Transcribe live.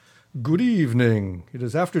Good evening. It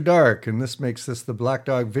is after dark, and this makes this the Black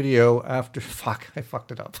Dog video after... Fuck, I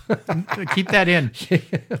fucked it up. Keep that in.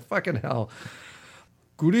 Fucking hell.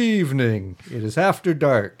 Good evening. It is after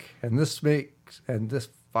dark, and this makes... And this...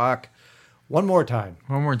 Fuck. One more time.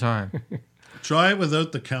 One more time. Try it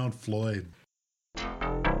without the Count Floyd.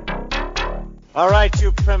 All right,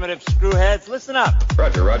 you primitive screwheads, listen up.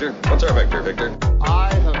 Roger, Roger. What's our vector, Victor?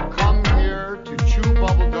 I have come here to chew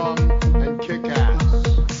bubblegum and kick ass.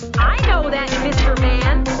 I know that, Mr.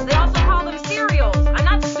 Man. They also call them cereals. I'm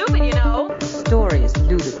not stupid, you know. The story is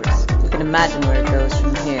ludicrous. You can imagine where it goes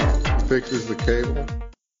from here. Fixes the cable.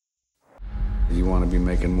 You want to be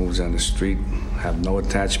making moves on the street, have no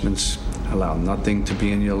attachments, allow nothing to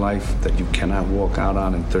be in your life that you cannot walk out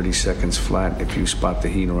on in 30 seconds flat if you spot the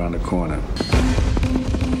heat around the corner.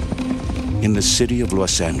 In the city of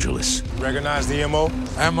Los Angeles. Recognize the MO?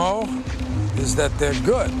 MO is that they're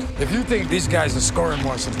good. If you think these guys are scoring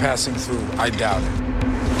once and passing through, I doubt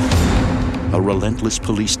it. A relentless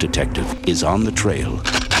police detective is on the trail.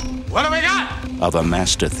 What do we got? Of a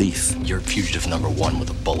master thief. You're fugitive number one with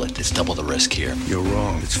a bullet. It's double the risk here. You're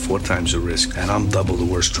wrong. It's 4 times the risk, and I'm double the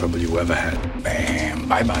worst trouble you ever had. Bam,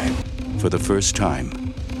 bye-bye. For the first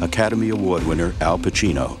time, Academy Award winner Al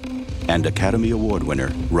Pacino and Academy Award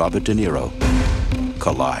winner Robert De Niro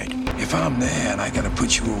collide. If I'm there and I gotta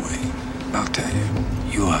put you away, I'll tell you,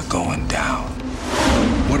 you are going down.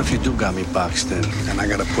 What if you do got me boxed in, and I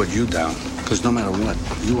gotta put you down? Because no matter what,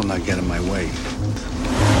 you will not get in my way.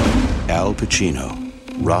 Al Pacino,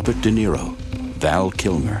 Robert De Niro, Val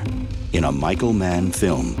Kilmer, in a Michael Mann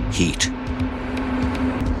film, Heat.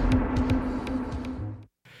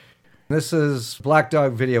 This is Black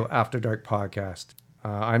Dog Video After Dark podcast.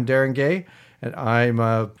 I'm Darren Gay, and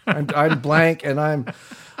I'm blank, and I'm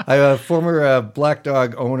a former Black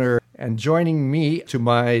Dog owner. And joining me to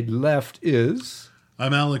my left is...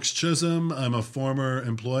 I'm Alex Chisholm. I'm a former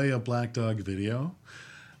employee of Black Dog Video.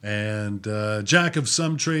 And jack of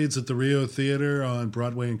some trades at the Rio Theater on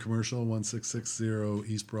Broadway and Commercial,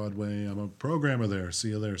 1660 East Broadway. I'm a programmer there. See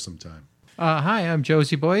you there sometime. Hi, I'm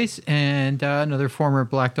Josie Boyce, and another former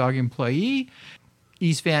Black Dog employee,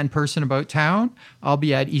 East Van person about town. I'll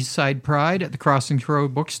be at East Side Pride at the Crossings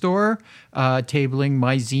Road Bookstore, tabling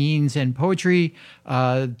my zines and poetry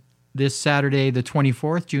this Saturday, the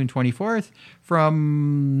 24th, June 24th,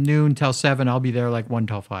 from noon till 7. I'll be there like 1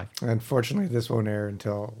 till 5. Unfortunately, this won't air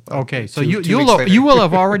until... Okay, so you will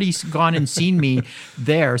have already gone and seen me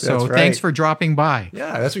there, so right. Thanks for dropping by.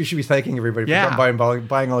 Yeah, that's what you should be thanking everybody for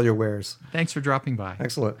buying all your wares. Thanks for dropping by.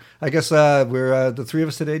 Excellent. I guess we're the three of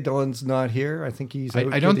us today. Dylan's not here. I think he's...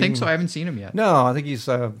 I don't think so. I haven't seen him yet. No, I think he's...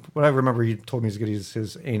 what I remember, he told me he's getting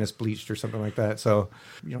his anus bleached or something like that, so...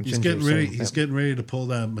 He's getting ready to pull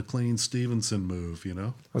that McLean Stevenson move, you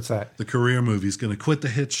know? What's that? The career move. He's going to quit the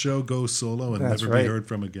hit show, go solo, and never be heard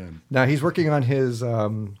from again. Now, he's working on his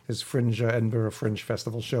Fringe, Edinburgh Fringe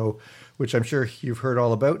Festival show, which I'm sure you've heard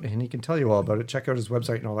all about, and he can tell you all about it. Check out his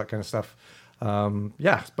website and all that kind of stuff.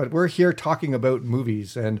 But we're here talking about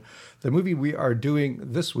movies, and the movie we are doing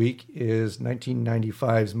this week is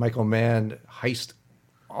 1995's Michael Mann heist,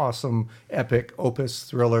 awesome, epic, opus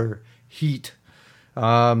thriller, Heat,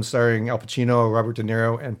 starring Al Pacino, Robert De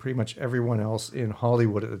Niro, and pretty much everyone else in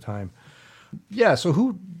Hollywood at the time. Yeah, so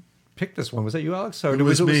who picked this one? Was that you, Alex? Or it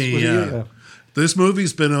was me, yeah. This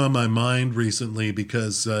movie's been on my mind recently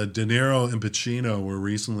because De Niro and Pacino were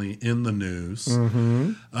recently in the news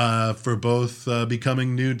for both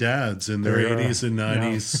becoming new dads in their 80s and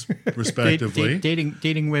 90s, respectively.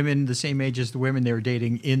 Dating women the same age as the women they were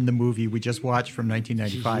dating in the movie we just watched from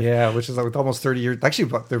 1995. Yeah, which is like almost 30 years.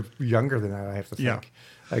 Actually, they're younger than that, I have to think. Yeah.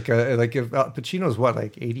 Like if Pacino's what,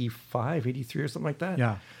 like 85, 83 or something like that?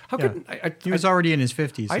 Yeah. How could he was already in his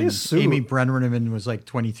 50s. I assume Amy Brenneman was like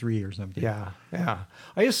 23 or something. Yeah.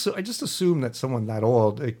 I just assume that someone that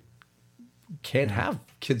old can't have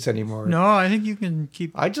kids anymore. No, I think you can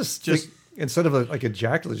keep. I just think instead of like a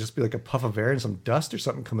ejaculate, just be like a puff of air and some dust or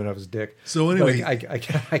something coming out of his dick. So anyway,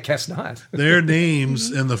 I guess not. Their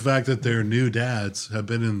names and the fact that they're new dads have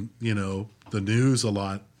been in the news a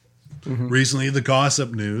lot recently. The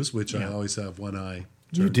gossip news, which I always have one eye.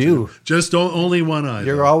 You do. Just only one eye.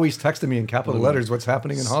 You're always texting me in capital letters what's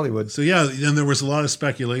happening in Hollywood. So yeah, and there was a lot of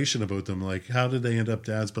speculation about them, like how did they end up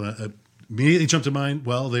dads? But I immediately jumped to mind,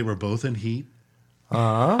 well, they were both in Heat.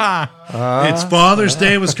 It's Father's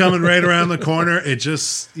Day was coming right around the corner. It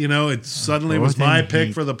just, it suddenly was my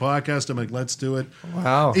pick for the podcast. I'm like, let's do it.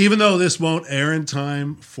 Wow. Even though this won't air in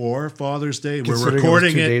time for Father's Day, we're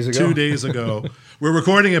recording it 2 days ago. We're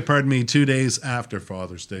recording it, 2 days after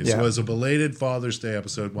Father's Day. So as a belated Father's Day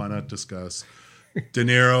episode, why not discuss De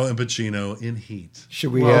Niro and Pacino in Heat.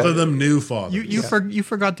 Should we? Both of them new fathers. You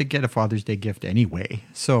forgot to get a Father's Day gift anyway.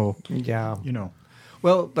 So Yeah.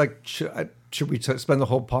 Well, like, should we spend the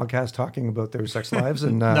whole podcast talking about their sex lives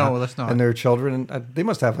and No, let's not. and their children? They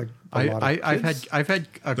must have like a lot of kids. I've had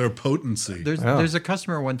their potency. There's a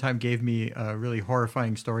customer one time gave me a really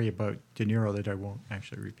horrifying story about De Niro that I won't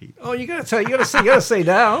actually repeat. Oh, you gotta say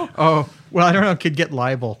now. Oh, well, I don't know. Could get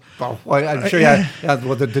libel. Oh, well, I'm sure. Yeah.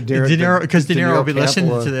 Well, the De Niro, because De Niro will be camp listening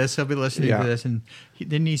will, to this. He'll be listening to this, and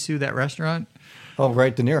didn't he sue that restaurant? Oh,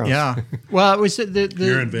 right, De Niro. Yeah. Well, it was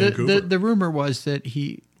Here in Vancouver. the rumor was that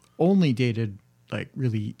he only dated like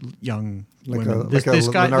really young Like women. a This guy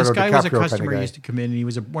Leonardo was a DiCaprio kind of customer. guy. He used to come in, and he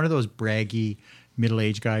was one of those braggy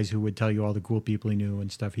middle-aged guys who would tell you all the cool people he knew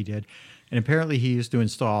and stuff he did. And apparently, he used to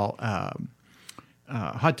install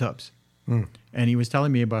hot tubs. And he was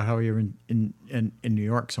telling me about how he was in New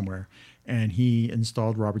York somewhere, and he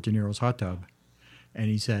installed Robert De Niro's hot tub. And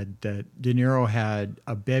he said that De Niro had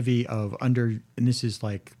a bevy of and this is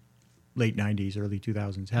like late 90s, early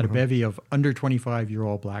 2000s, had a bevy of under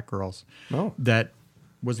 25-year-old black girls. Oh. That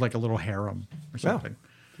was like a little harem or something.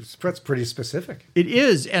 That's pretty specific. It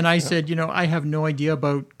is. And I said, I have no idea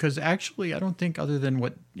because actually I don't think other than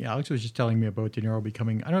what Alex was just telling me about De Niro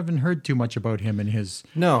becoming, I haven't heard too much about him and his,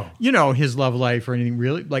 his love life or anything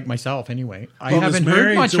really, like myself anyway. I haven't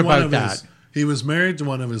heard much about that. He was married to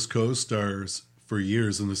one of his co-stars for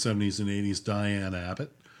years in the 70s and 80s, Diane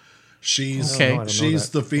Abbott. She's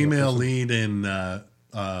the female lead in,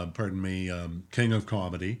 King of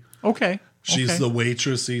Comedy. Okay. She's the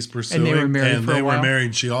waitress he's pursuing. And they were married for a while? were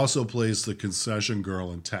married. She also plays the concession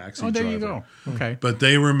girl in Taxi Driver. Oh, there you go. Okay. But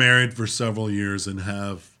they were married for several years and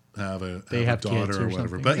have a daughter or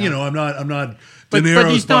whatever. But I'm not. But De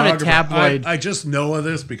Niro's he's not a biographer. tabloid. I just know of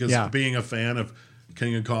this because being a fan of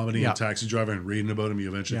King of Comedy and Taxi Driver and reading about him, you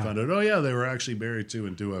eventually found out. Oh yeah, they were actually married too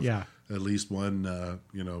and do have at least one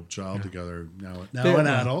child together now. An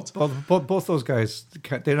adult. Both those guys,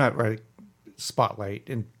 they're not right. Spotlight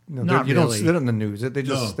and not you really. don't see them in the news. They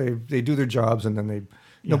just they do their jobs and then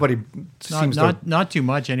nobody seems not too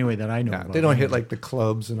much anyway that I know. About. They don't hit like the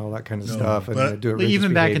clubs and all that kind of stuff. And they do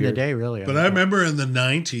even back in the day, really. But I remember in the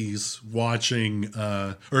 90s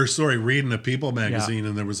reading a People magazine,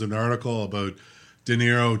 and there was an article about De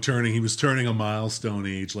Niro he was turning a milestone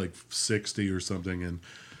age, like 60 or something,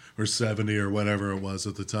 or 70 or whatever it was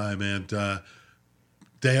at the time, and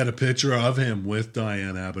they had a picture of him with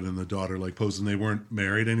Diane Abbott and the daughter, like posing. They weren't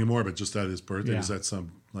married anymore, but just at his birthday. It was at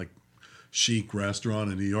some like chic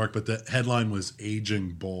restaurant in New York. But the headline was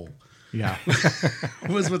 "Aging Bull." Yeah,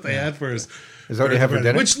 was what they had for his. Is that what they have for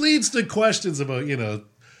dinner? Which leads to questions about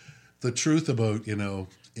the truth about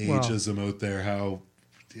ageism out there. How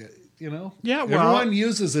everyone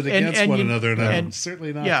uses it against one another, and I'm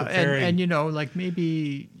certainly not preparing. And like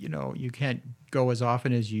maybe you can't go as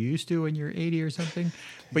often as you used to when you're 80 or something,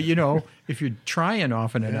 but if you're trying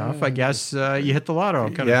often enough, I guess you hit the lotto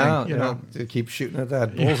kind of thing. To keep shooting at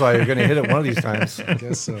that bullseye, you're going to hit it one of these times. I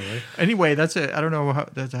guess so. Right? Anyway, I don't know how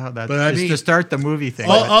that. But is to start the movie thing.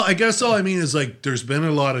 I guess all I mean is like there's been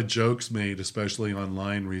a lot of jokes made, especially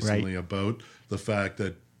online recently, about the fact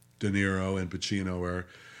that De Niro and Pacino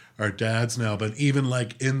are dads now. But even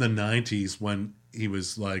like in the 90s when he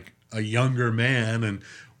was like a younger man and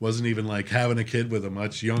wasn't even like having a kid with a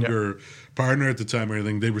much younger partner at the time or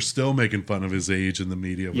anything, they were still making fun of his age in the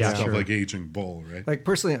media with stuff like Aging Bull, right? Like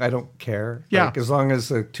personally, I don't care. Yeah. Like, as long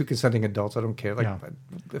as two consenting adults, I don't care. Like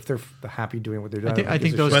if they're happy doing what they're doing. I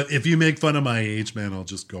think those. But if you make fun of my age, man, I'll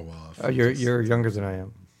just go off. You're younger than I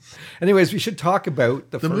am. Anyways, we should talk about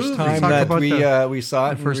the first movie. time that we saw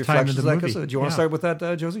it. The first time in the movie. Do you want to start with that,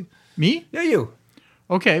 Josie? Me? Yeah, you.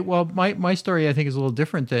 Okay. Well, my story I think is a little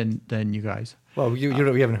different than you guys. Well, we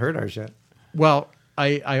haven't heard ours yet. Well,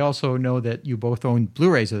 I also know that you both own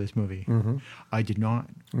Blu-rays of this movie. Mm-hmm. I did not.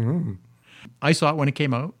 Mm-hmm. I saw it when it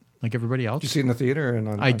came out, like everybody else. Did you see it in the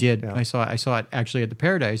theater? I did. Yeah. I saw it actually at the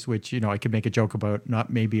Paradise, which I could make a joke about. Not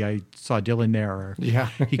maybe I saw Dylan there, or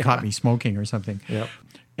he caught me smoking or something. Yep.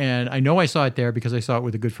 And I know I saw it there because I saw it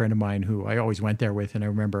with a good friend of mine who I always went there with, and I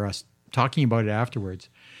remember us talking about it afterwards.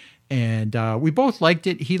 And we both liked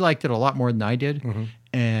it. He liked it a lot more than I did. Mm-hmm.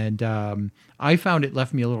 And I found it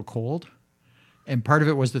left me a little cold. And part of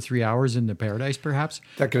it was the 3 hours in the Paradise, perhaps.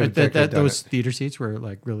 Those theater seats were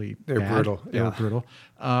like really brutal. They were brutal.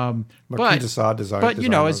 Marquis de Sade design. But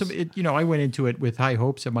I went into it with high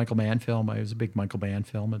hopes. A Michael Mann film. I was a big Michael Mann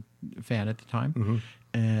film fan at the time,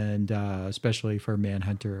 and especially for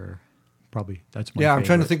Manhunter. Probably that's my favorite. I'm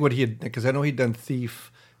trying to think what he had, because I know he'd done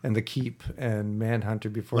Thief and The Keep and Manhunter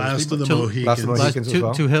before. Last of the Mohicans as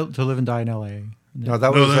well. To Live and Die in L.A. No,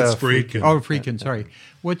 that's Friedkin. Oh, Friedkin. Sorry.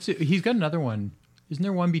 He's got another one. Isn't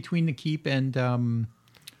there one between The Keep and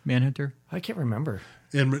Manhunter? I can't remember.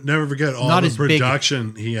 And never forget all Not the as big.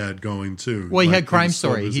 production he had going too. Well, he Like, had Crime was so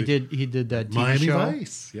Story. busy. He did that TV Miami show.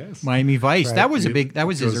 Vice. Yes, Miami Vice. Right. That was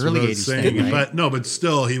his Goes early without 80s saying, thing, right? but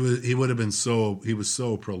still he would have been he was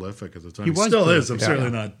so prolific at the time. He was still is. prolific. I'm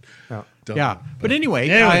certainly not. done, Yeah, but anyway,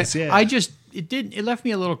 Anyways, it left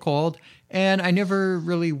me a little cold, and I never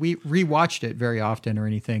really rewatched it very often or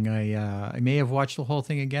anything. I may have watched the whole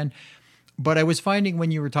thing again, but I was finding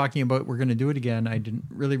when you were talking about we're going to do it again, I didn't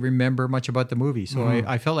really remember much about the movie, so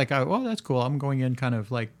I felt like, well, that's cool. I'm going in kind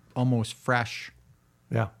of like almost fresh.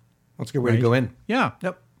 Yeah, that's a good way to go in. Yeah.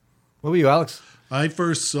 Yep. What about you, Alex? I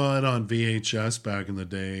first saw it on VHS back in the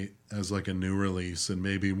day as like a new release, and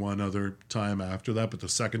maybe one other time after that. But the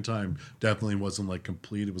second time definitely wasn't like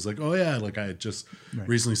complete. It was like, oh yeah, like I had just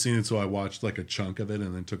recently seen it, so I watched like a chunk of it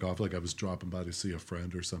and then took off like I was dropping by to see a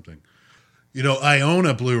friend or something. You know, I own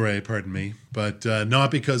a Blu-ray, pardon me, but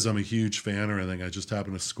not because I'm a huge fan or anything. I just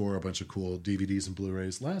happened to score a bunch of cool DVDs and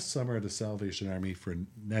Blu-rays last summer at the Salvation Army for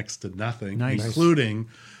next to nothing, including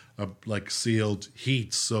like sealed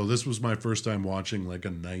Heat. So this was my first time watching like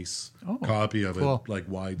a nice copy of it, like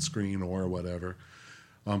widescreen or whatever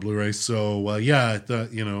on Blu-ray. So I had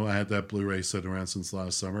that Blu-ray sitting around since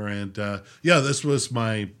last summer, and this was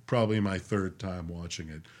probably my third time watching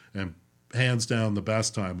it, and hands down the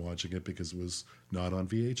best time watching it because it was not on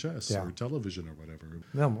VHS or television or whatever.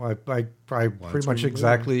 No, I pretty much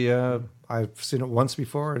exactly. I've seen it once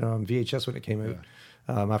before and on VHS when it came out.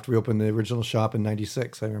 After we opened the original shop in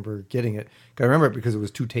 '96, I remember getting it. I remember it because it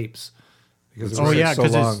was 2 tapes. Because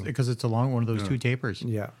it's a long one of those 2 tapers.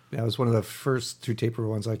 Yeah, it was one of the first 2 taper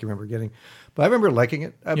ones I can remember getting. But I remember liking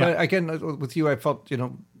it. But again, with you, I felt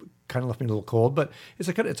kind of left me a little cold, but it's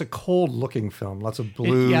a cold looking film. Lots of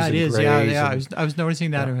blues. It is. Grays I was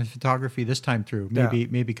noticing that in photography this time through.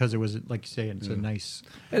 Maybe because it was, like you say, it's a nice.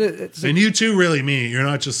 And you too really mean it. You're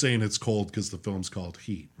not just saying it's cold because the film's called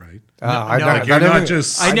Heat, right? I never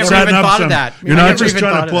even thought of that. You're not just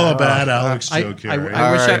trying to pull a bad Alex joke here.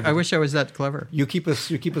 Right? I wish I was that clever. You keep us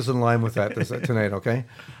in line with that tonight, okay?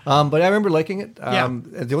 But I remember liking it.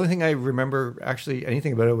 The only thing I remember actually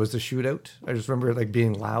anything about it was the shootout. I just remember it like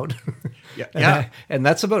being loud. And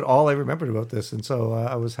that's about all I remembered about this. And so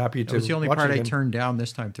I was happy to. It was the only part I turned down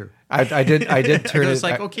this time through. I did turn it. I was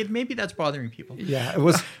like, okay, maybe that's bothering people. Yeah, it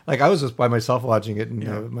was like I was just by myself watching it,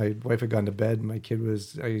 and my wife had gone to bed, and my kid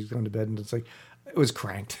was gone to bed, and it's like it was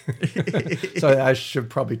cranked. So I should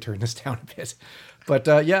probably turn this down a bit. But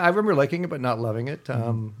I remember liking it, but not loving it.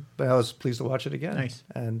 But I was pleased to watch it again. Nice.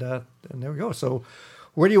 And there we go. So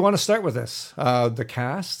where do you want to start with this? The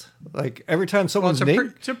cast? Like every time someone's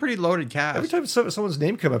name... It's a pretty loaded cast. Every time someone's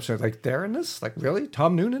name comes up, so it's like, they're in this? Like, really?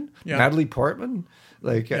 Tom Noonan? Yeah. Natalie Portman?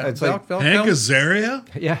 Like, it's Hank Azaria?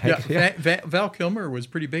 Val Kilmer was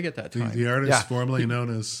pretty big at that time. The artist formerly known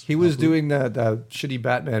as... He was doing the shitty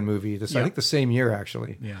Batman movie, I think the same year,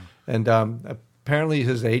 actually. Yeah. And apparently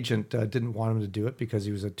his agent didn't want him to do it because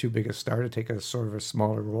he was too big a star to take a sort of a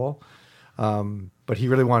smaller role. But he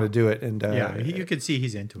really wanted to do it, and you could see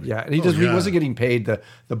he's into it. Yeah, and he wasn't getting paid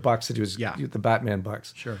the bucks that he was the Batman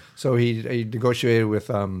bucks. Sure. So he negotiated with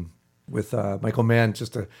Michael Mann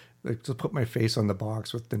just to put my face on the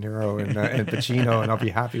box with De Niro and Pacino, and I'll be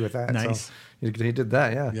happy with that. Nice. So he did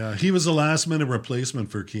that. Yeah. Yeah. He was a last minute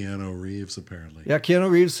replacement for Keanu Reeves, apparently. Yeah, Keanu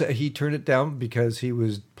Reeves, he turned it down because he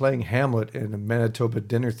was playing Hamlet in a Manitoba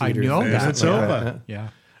dinner theater. I know that. Manitoba. Yeah.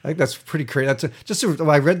 I think that's pretty crazy.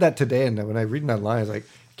 I read that today, and when I read it online, I was like,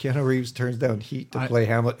 Keanu Reeves turns down Heat to play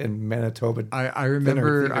Hamlet in Manitoba. I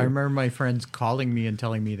remember my friends calling me and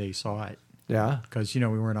telling me they saw it. Yeah, because we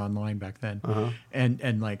weren't online back then,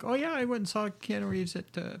 and like, oh yeah, I went and saw Keanu Reeves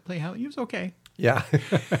at play Hamlet. He was okay. Yeah,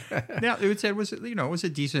 yeah. It would say it was a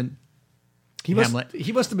decent. Hamlet.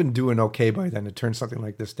 He must have been doing okay by then to turn something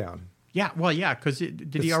like this down. Yeah, well, yeah, because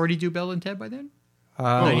did he already do Bill and Ted by then?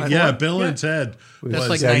 Bill and Ted was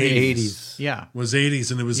like the 80s. Yeah, was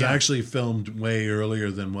 80s, and it was actually filmed way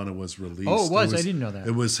earlier than when it was released. Oh, it was. I didn't know that.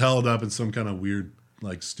 It was held up in some kind of weird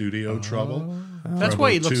like studio trouble. That's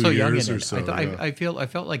why he looked so young in it. So, I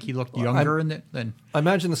felt like he looked younger in it than. I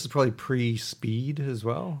imagine this is probably pre-Speed as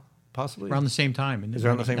well, possibly around the same time. Is it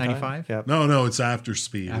around the same 95? time? Yeah. No, it's after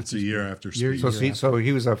Speed. It's a year after Speed. So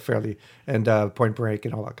he was a fairly Point Break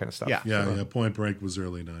and all that kind of stuff. Yeah. Point Break was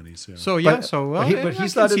early 90s. Yeah. So but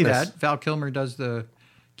he's not in that. Val Kilmer does the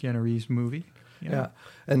Keanu Reeves movie. Yeah.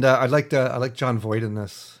 And I like John Voight in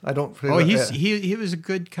this. I don't. He was a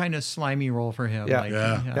good kind of slimy role for him.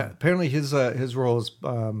 Yeah, Apparently his role is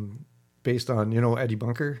based on Eddie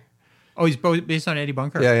Bunker. Oh, he's based on Eddie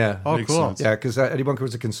Bunker. Yeah. Oh, Makes cool. sense. Yeah, because Eddie Bunker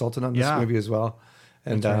was a consultant on this movie as well.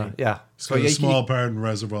 And That's right. yeah. It's got yeah, a small part in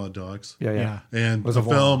Reservoir Dogs. Yeah. And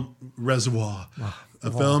Reservoir. a film, Reservoir,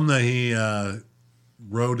 a film that he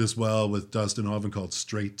wrote as well with Dustin Hoffman called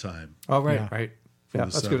Straight Time. Oh, right, Yeah. right. From Yeah,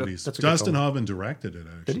 the that's 70s. good. That's a good Dustin film. Hoffman directed it,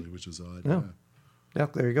 actually, which is odd. Yeah. Yeah,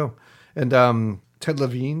 there you go. And Ted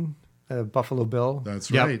Levine, Buffalo Bill.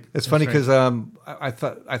 That's Yep. right. It's funny because I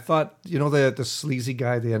thought you know the sleazy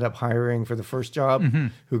guy they end up hiring for the first job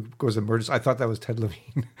who goes and murders. I thought that was Ted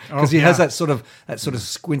Levine because he has that sort of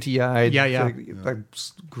squinty eyed, like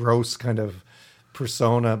gross kind of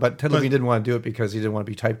persona. But Ted Levine didn't want to do it because he didn't want to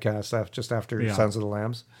be typecast just after Sons of the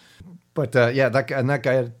Lambs. But that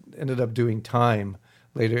guy ended up doing Time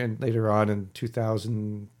later on in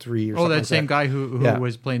 2003 or something. Oh, that like same guy who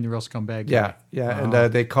was playing the real scumbag guy. Yeah.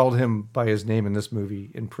 And they called him by his name in this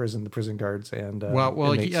movie in prison, the prison guards and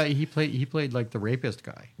he played like the rapist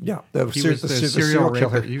guy. Yeah, He was the serial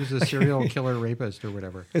killer. rapist. He was a serial killer rapist or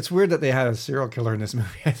whatever. It's weird that they had a serial killer in this movie.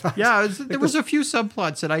 I thought. Yeah, there was a few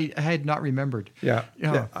subplots that I had not remembered. Yeah.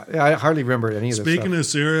 I hardly remember any of this Speaking stuff. of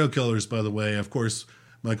serial killers, by the way, of course,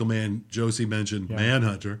 Josie mentioned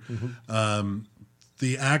Manhunter.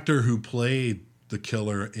 The actor who played the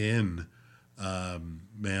killer in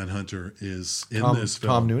Manhunter is in this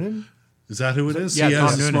film. Tom Noonan? Is that who it is? Yeah, he Tom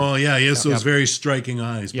has Noonan. small. Yeah, he has those very striking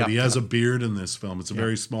eyes, but Yeah. he has a beard in this film. It's a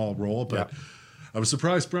very small role, but Yeah. I was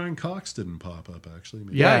surprised Brian Cox didn't pop up. Actually,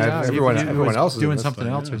 Maybe. everyone was else is doing in this. something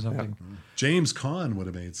else or something. James Caan would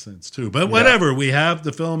have made sense too. But whatever, we have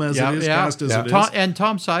the film as it is, cast as it is. And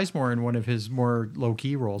Tom Sizemore in one of his more low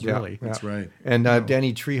key roles, really. That's right. And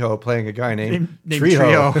Danny Trejo playing a guy named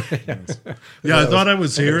Trejo. Yeah, I thought I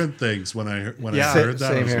was hearing things when I heard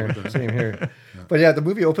that. Same here. But yeah, the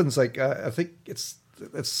movie opens like I think it's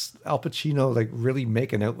Al Pacino like really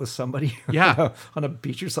making out with somebody on a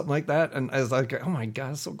beach or something like that, and I was like, oh my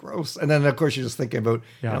god, it's so gross. And then of course you're just thinking about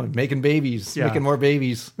making babies, making more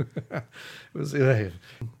babies. It was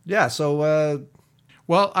so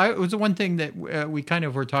well, it was the one thing that we kind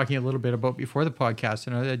of were talking a little bit about before the podcast,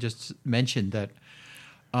 and I just mentioned that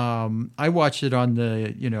I watched it on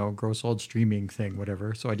the gross old streaming thing,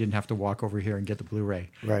 whatever, so I didn't have to walk over here and get the Blu-ray,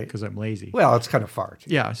 right? Because I'm lazy. Well, it's kind of far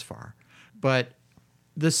too. Yeah, it's far, but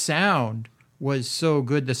the sound was so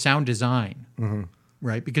good. The sound design,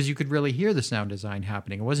 right? Because you could really hear the sound design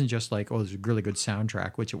happening. It wasn't just like, oh, there's a really good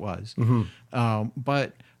soundtrack, which it was,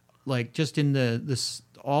 but like just in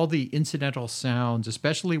all the incidental sounds,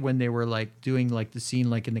 especially when they were like doing like the scene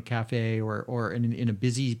like in the cafe or in a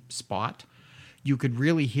busy spot, you could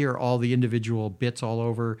really hear all the individual bits all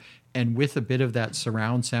over, and with a bit of that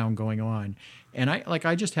surround sound going on. And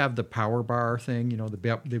I just have the power bar thing, the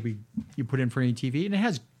bit that you put in front of your TV, and it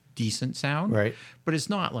has decent sound, right? But it's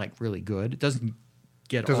not like really good. It doesn't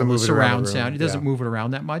get all the move surround sound. It doesn't move it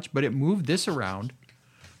around that much, but it moved this around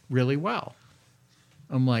really well.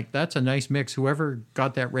 I'm like, that's a nice mix. Whoever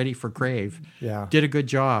got that ready for Crave did a good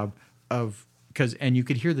job and you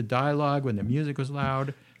could hear the dialogue when the music was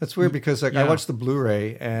loud. That's weird because I watched the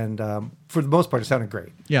Blu-ray and for the most part it sounded great.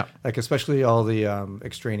 Yeah, like especially all the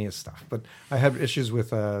extraneous stuff. But I had issues with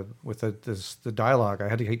the dialogue. I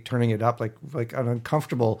had to keep turning it up like an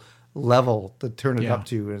uncomfortable level to turn it up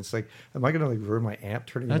to, and it's like, am I going to like ruin my amp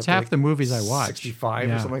turning? That's it up half to, the movies I watch. 65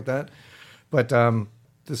 or something like that. But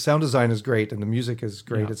the sound design is great and the music is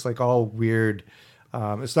great. Yeah. It's like all weird.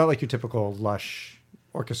 It's not like your typical lush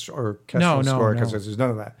orchestral score because there's none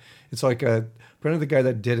of that. It's like apparently the guy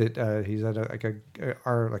that did it, he's at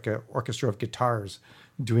a orchestra of guitars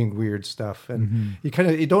doing weird stuff, and you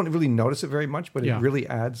don't really notice it very much, but it really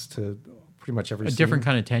adds to pretty much every scene. Different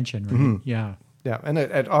kind of tension, right? Yeah,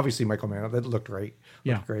 and obviously Michael Mann, that looked great,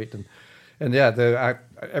 great, and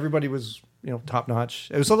everybody was top notch.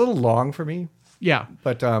 It was a little long for me,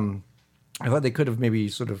 but I thought they could have maybe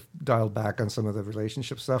sort of dialed back on some of the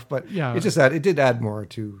relationship stuff, but it did add more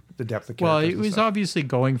to the depth of characters. Well, it was obviously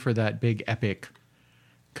going for that big epic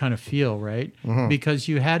kind of feel, right? Because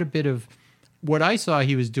you had a bit of what I saw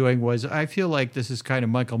he was doing was, I feel like this is kind of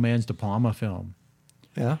Michael Mann's De Palma film.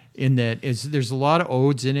 Yeah. In that there's a lot of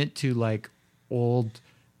odes in it to like old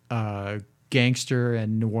gangster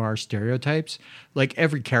and noir stereotypes. Like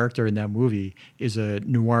every character in that movie is a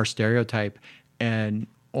noir stereotype, and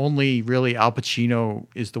only really Al Pacino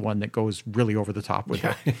is the one that goes really over the top with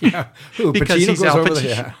it. Yeah, because Pacino he's goes Al over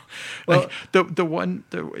Pacino. Well,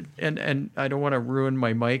 and I don't want to ruin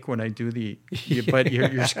my mic when I do but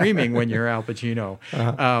you're screaming when you're Al Pacino.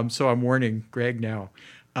 So I'm warning Greg now.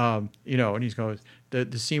 And he goes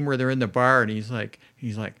the scene where they're in the bar and he's like,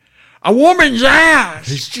 a woman's ass.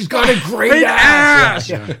 She's got a great ass.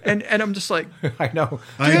 Yeah. And I'm just like, I know.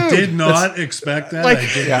 I did not expect that. like-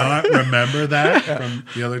 I did not remember that from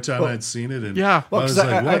the other time I'd seen it. And Yeah. I was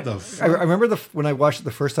like, what the fuck? I remember when I watched it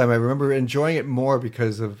the first time, I remember enjoying it more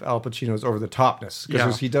because of Al Pacino's over-the-topness.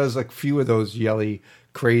 Because he does like few of those yelly,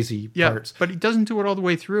 crazy parts. but he doesn't do it all the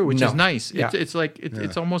way through, which No. is nice. Yeah. It's like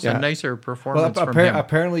it's almost Yeah. a nicer performance from him.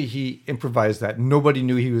 Apparently he improvised that. Nobody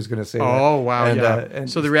knew he was going to say that. Oh wow! And, and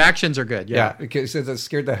so the reactions are good. Yeah, because it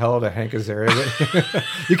scared the hell out of Hank Azaria.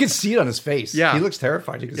 You could see it on his face. Yeah. He looks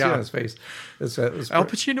terrified. You can see it on his face. It's Al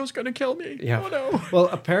Pacino's going to kill me. Yeah. Oh no. Well,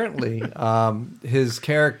 apparently, his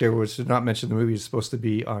character, which did not mention in the movie, is supposed to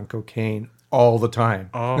be on cocaine all the time.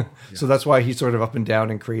 Oh, so that's why he's sort of up and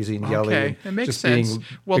down and crazy and yelling. Okay, and it makes just sense. being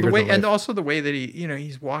Well, the bigger way than and life. also the way that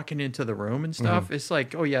he's walking into the room and stuff. Mm-hmm. It's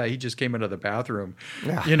like, oh yeah, he just came out of the bathroom.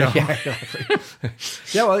 Yeah. You know. Yeah, exactly.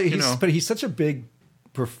 Yeah, well, know. but he's such a big,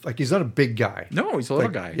 like he's not a big guy. No, he's a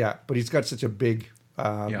little Like, guy. Yeah, but he's got such a big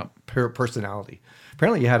Yeah. personality.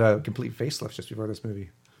 Apparently, he had a complete facelift just before this movie.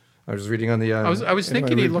 I was reading on the. I was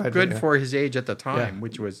thinking he looked good yeah. for his age at the time, Yeah.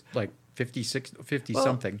 which was like 50 Well,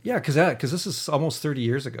 something. Yeah, because this is almost 30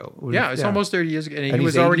 years ago. Yeah, it's almost 30 years ago, and he And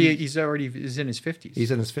was he's already 80. he's in his 50s.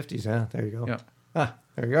 He's in his 50s. Yeah, there you go. Yeah. Ah,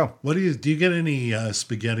 there you go. What do you get any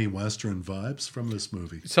spaghetti western vibes from this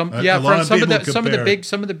movie? Some A yeah, lot from some of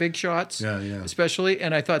people the big shots. Yeah, yeah. Especially,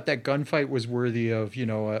 and I thought that gunfight was worthy of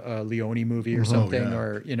a Leone movie or something, yeah.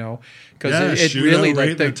 or because Yeah, it shootout really right like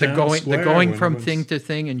in the the town going square when from it was- thing to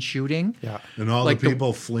thing and shooting. Yeah. And all Like the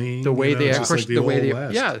people fleeing. The way you know, they it's just like the way old they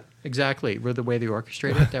West. yeah, exactly. Where the way they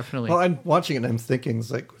orchestrate it, definitely. Well, I'm watching it and I'm thinking,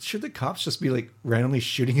 it's like, should the cops just be like randomly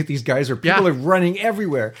shooting at these guys, or Yeah. people are running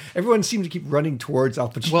everywhere? Everyone seems to keep running towards Al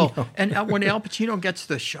Pacino. Well, and when Al Pacino gets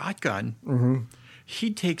the shotgun,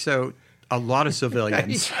 he takes out a lot of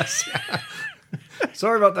civilians. Yes, yeah.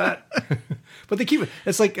 Sorry about that. But they keep it.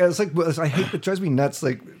 It's like I hate. It drives me nuts.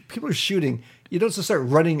 Like people are shooting. You don't just start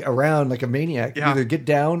running around like a maniac. You Yeah. either get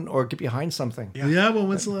down or get behind something. Yeah, well,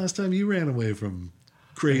 when's the last time you ran away from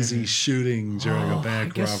crazy shooting during a I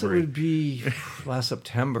bank guess robbery? it would be last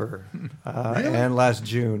September and last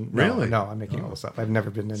June. No, Really? No, I'm making all this up. I've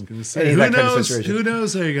never been in any Who of that kind of knows? situation. Who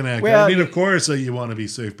knows how you're going to act? Well, I mean, of course, you want to be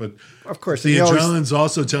safe, but Of course, the you always- adrenaline's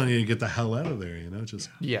also telling you to get the hell out of there. You know, just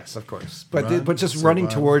Yes, of course. But Run, but just survive. running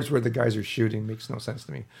towards where the guys are shooting makes no sense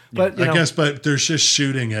to me. But you I know, guess, but there's just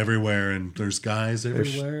shooting everywhere, and there's guys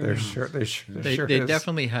everywhere. They're sure. They sure They is.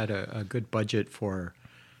 definitely had a good budget for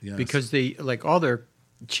Yes. because they like all their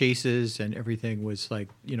chases and everything was like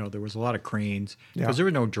there was a lot of cranes because Yeah. there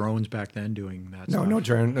were no drones back then doing that. No, stuff. no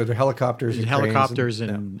drone. The helicopters, and helicopters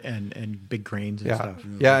cranes and big cranes and yeah, stuff.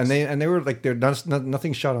 yeah, and they were like they're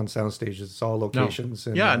nothing shot on sound stages. It's all No. locations.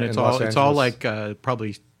 In, Yeah, and in it's Los all it's all Angeles. like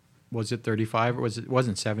probably was it 35 or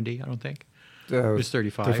wasn't 70? I don't think. It was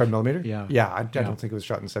 35. 35 millimeter. Yeah. yeah. I don't think it was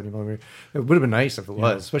shot in 70 millimeter. It would have been nice if it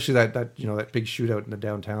was, especially that that big shootout in the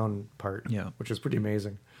downtown part. Yeah. which was pretty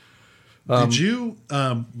amazing. Did you,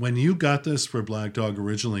 when you got this for Black Dog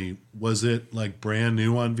originally, was it like brand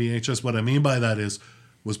new on VHS? What I mean by that is,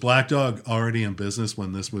 was Black Dog already in business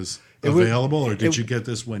when this was available, or did you get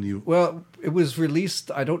this when you? Well, it was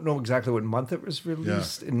released. I don't know exactly what month it was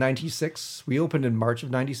released. In '96, we opened in March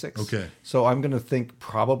of '96. Okay. So I'm going to think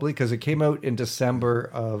probably because it came out in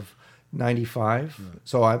December of '95.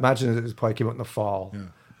 So I imagine it probably came out in the fall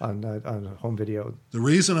on home video. The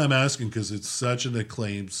reason I'm asking because it's such an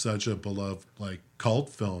acclaimed, such a beloved like cult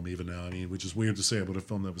film even now. I mean, which is weird to say about a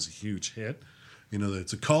film that was a huge hit. You know,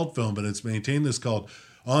 it's a cult film, but it's maintained this cult.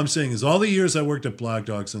 All I'm saying is all the years I worked at Black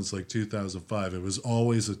Dog since like 2005, it was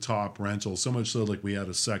always a top rental. So much so like we had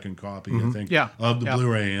a second copy, I think, of the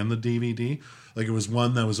Blu-ray and the DVD. Like it was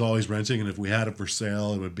one that was always renting, and if we had it for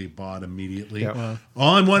sale, it would be bought immediately. Yeah.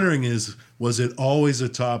 All I'm wondering is, was it always a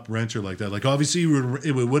top renter like that? Like obviously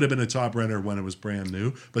it would have been a top renter when it was brand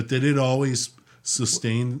new, but did it always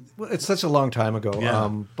sustain? Well, it's such a long time ago, Yeah.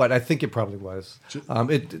 But I think it probably was.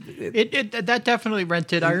 It that definitely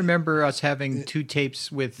rented. I remember us having 2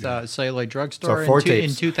 tapes with Celluloid Drugstore So 4 in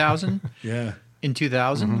tapes. 2000. Yeah. In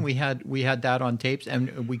 2000, we had that on tapes,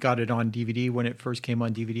 and we got it on DVD when it first came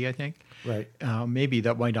on DVD. I think. Right. Maybe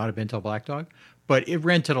that might not have been till Black Dog, but it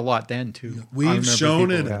rented a lot then too. I We've remember shown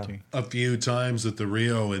people it renting. a few times at the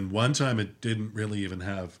Rio, and one time it didn't really even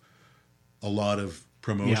have a lot of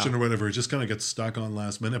promotion Yeah. or whatever. It just kind of got stuck on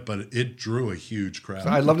last minute, but it drew a huge crowd.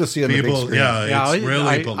 I'd love to see it on the big People, screen. yeah, it's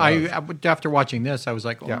really beloved. After watching this, I was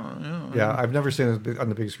like, Yeah, I've never seen it on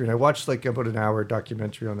the big screen. I watched like about an hour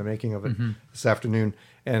documentary on the making of it this afternoon,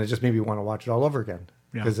 and it just made me want to watch it all over again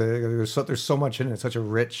Yeah. because there's so much in it. It's such a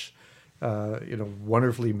rich,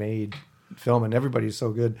 wonderfully made film, and everybody's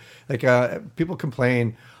so good. Like people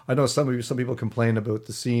complain. I know some people complain about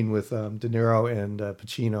the scene with De Niro and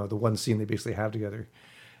Pacino, the one scene they basically have together.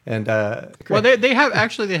 And well, they have.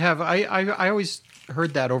 I always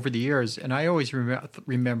heard that over the years, and I always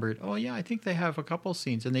remembered. Oh yeah, I think they have a couple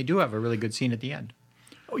scenes, and they do have a really good scene at the end.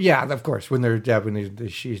 Oh, yeah, of course. When they're dying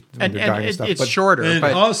and stuff. It's shorter, and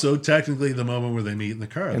but also technically the moment where they meet in the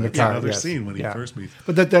car. That's another scene when he first meets.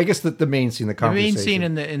 But I guess the main scene, the conversation, main scene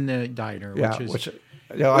in the diner, which is.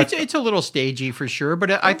 It's a little stagey for sure,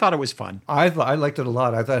 but I thought it was fun. I liked it a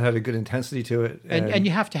lot. I thought it had a good intensity to it, and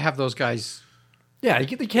you have to have those guys. Yeah,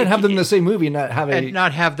 you can't have them in the same movie and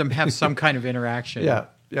not have them have some kind of interaction.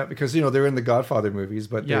 Yeah, because they're in the Godfather movies,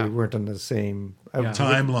 but they weren't on the same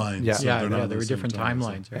timeline. Yeah, there were different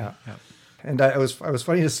timelines. Right? Yeah. And it was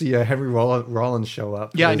funny to see Henry Rollins show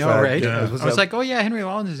up. Yeah, I know, right? I was like, oh yeah, Henry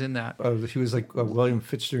Rollins is in that. He was like William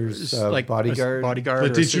Fichtner's bodyguard.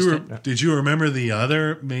 But did you remember the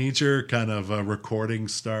other major kind of recording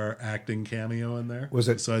star acting cameo in there? Was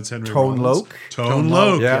it besides Henry Tone Rollins? Loc? Tone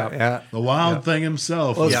Loc, yeah. The Wild Thing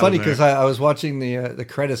himself. Well, it's funny because I was watching the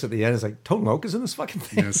credits at the end. It's like, Tone Loc is in this fucking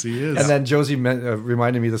thing. Yes, he is. And then Josie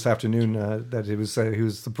reminded me this afternoon that he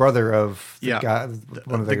was the brother of the guy,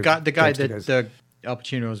 the guy that Al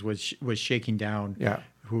Pacino was shaking down. Yeah.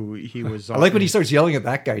 Who he was. I like when he starts yelling at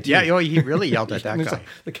that guy too. Yeah, he really yelled at that guy.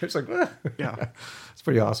 The kid's like, ah. Yeah, it's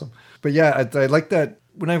pretty awesome. But yeah, I like that.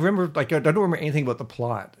 When I remember, I don't remember anything about the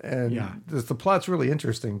plot, and the plot's really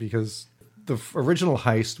interesting because the original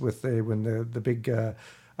heist with when the big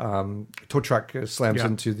tow truck slams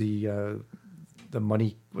into the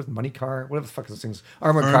money car, whatever the fuck is this thing's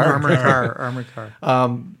armored car.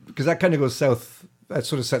 Because that kind of goes south. That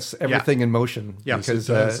sort of sets everything in motion. Yeah, because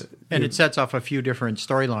it sets off a few different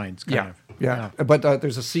storylines. Yeah. But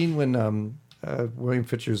there's a scene when William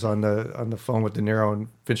Fichtner's on the phone with De Niro, and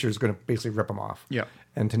Fincher's going to basically rip him off. Yeah.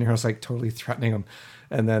 And De Niro's like totally threatening him,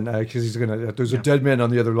 and then because he's gonna, there's a dead man on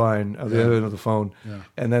the other line, on the other end of the phone,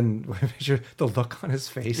 and then the look on his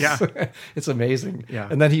face, it's amazing. Yeah.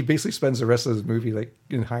 And then he basically spends the rest of his movie like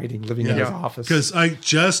in hiding, living in his office. Because I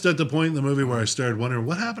just at the point in the movie where I started wondering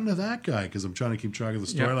what happened to that guy, because I'm trying to keep track of the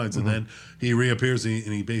storylines, and then he reappears and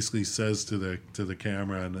he basically says to the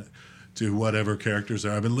camera and to whatever characters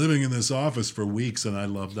are, I've been living in this office for weeks, and I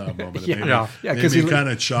love that moment. It made me kind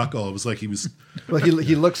of chuckle. It was like he was. Well,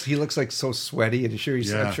 he looks like so sweaty, and I'm sure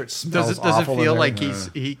it smells awful. Does it feel like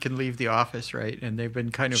he can leave the office, right? And they've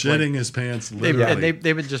been kind of shitting his pants. They've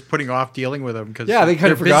been just putting off dealing with him because they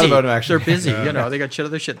kind of forgot about him. Actually, they're busy. They got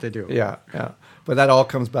other shit to do. Yeah. But that all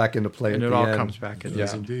comes back into play. And it all comes back into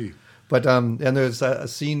yes, indeed. But and there's a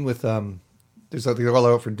scene with they're all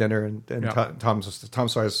out for dinner, and Tom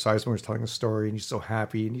Sizemore is telling a story, and he's so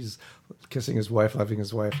happy, and he's kissing his wife, loving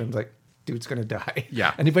his wife, and like, dude's gonna die.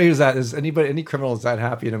 Yeah. Any criminal is that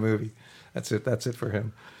happy in a movie, that's it for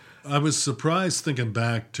him. I was surprised thinking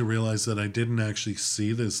back to realize that I didn't actually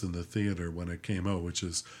see this in the theater when it came out, which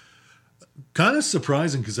is kind of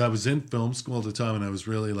surprising because I was in film school at the time and I was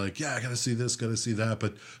really like, I got to see this, got to see that.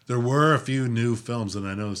 But there were a few new films, and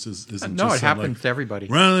I know this isn't just it happens to everybody.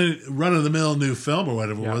 Run of the mill new film or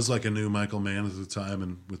whatever. It was like a new Michael Mann at the time,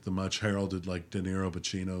 and with the much heralded like De Niro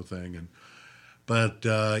Pacino thing. But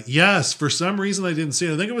yes, for some reason I didn't see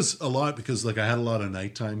it. I think it was a lot because like I had a lot of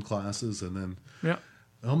nighttime classes, and then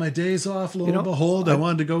my days off, lo and behold, I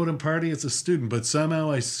wanted to go out and party as a student, but somehow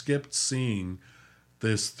I skipped seeing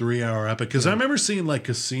this 3-hour epic, because I remember seeing like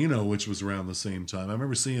Casino, which was around the same time. I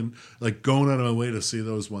remember seeing like going out of my way to see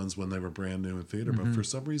those ones when they were brand new in theater, but for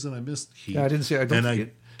some reason I missed Heat. Yeah, I didn't see it. I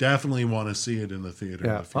definitely want to see it in the theater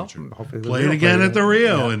in the future. Well, hopefully play it again at the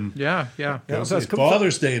Rio, and so it's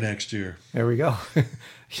Father's Day next year. There we go.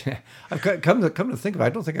 I've come to think of it, I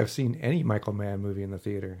don't think I've seen any Michael Mann movie in the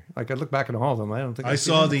theater. Like I look back at all of them, I don't think I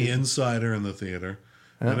saw The Insider in the theater.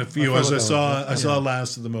 And a few I saw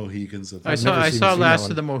Last of the Mohicans. I saw Last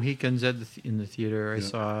of the Mohicans in the theater. I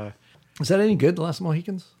saw. Is that any good? The Last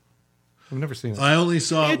Mohicans? I've never seen it. I only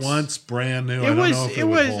saw it once, brand new.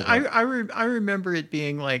 I remember it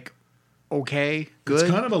being like okay, good.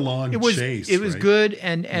 It's kind of a long chase. It was good,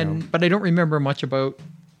 but I don't remember much about.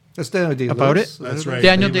 That's Daniel Day-Lewis. About it. That's right.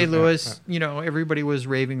 Daniel Day-Lewis. Everybody was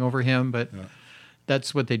raving over him, but. Yeah.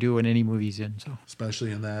 That's what they do in any movie he's in. So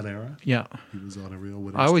especially in that era, he was on a real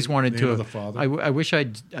winning. I always wanted to. The Father. I wish I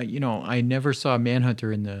never saw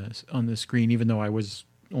Manhunter on the screen, even though I was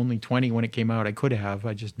only 20 when it came out. I could have.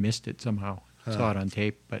 I just missed it somehow. Saw it on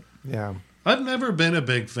tape, but I've never been a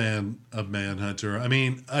big fan of Manhunter. I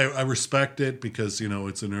mean, I respect it because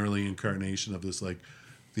it's an early incarnation of this, like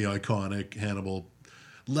the iconic Hannibal.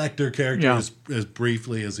 Lecter character Yeah. as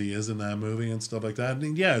briefly as he is in that movie and stuff like that.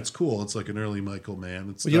 And yeah, it's cool. It's like an early Michael Mann.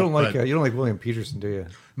 And Well, you don't stuff, like you don't like William Peterson, do you?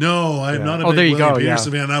 No, I'm Yeah. not a Oh, big there you William go, yeah.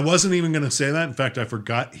 Peterson fan. I wasn't even going to say that. In fact, I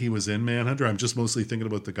forgot he was in Manhunter. I'm just mostly thinking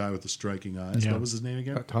about the guy with the striking eyes. Yeah. What was his name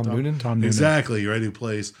again? Tom Noonan? Tom Noonan. Exactly, right? Who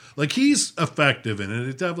plays like he's effective in it.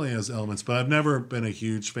 It definitely has elements, but I've never been a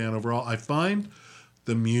huge fan overall. I find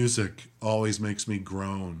the music always makes me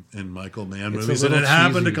groan in Michael Mann It's a movies, and little it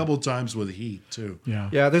happened a cheesy. couple times with Heat too. Yeah.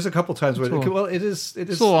 Yeah, there's a couple times where It's a little- it is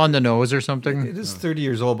It's a little on the nose or something. It is 30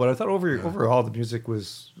 years old, but I thought overall the music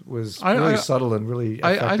was I- really I- subtle and really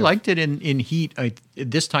I effective. liked it in Heat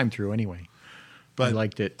this time through anyway. But I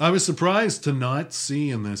liked it. I was surprised to not see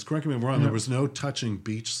in this. Correct me if I'm wrong. There was no touching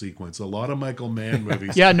beach sequence. A lot of Michael Mann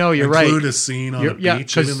movies. Yeah, no, you're right. Include a scene on the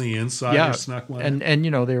beach, 'cause- even the Insider snuck one. and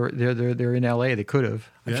you know they're in LA. They could have.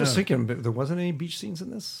 I'm Yeah. just thinking, but there wasn't any beach scenes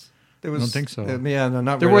in this. There was. don't think so. Yeah, no,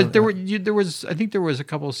 not There right was on- there was I think there was a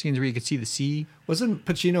couple of scenes where you could see the sea. Wasn't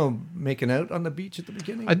Pacino making out on the beach at the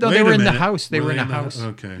beginning? I thought Wait they a were in the minute. house. They were in a in the- house.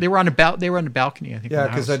 okay. They were on they were on the balcony. I think. Yeah, in the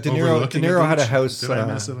because house. De Niro Overlooking had a beach? house. Did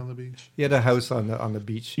I miss it on the beach? He had a house on the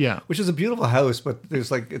beach. Yeah. which is a beautiful house, but there's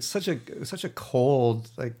like it's such a cold,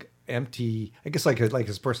 like empty. I guess like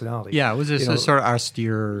his personality. Yeah, it was just You know, a sort of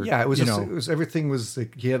austere. Yeah, it was you just, know. it was everything was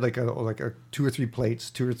like he had like a 2 or 3 plates,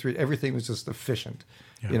 2 or 3. Everything was just efficient,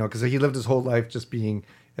 you know, because he lived his whole life just being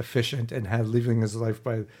efficient and had living his life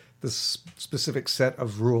by this specific set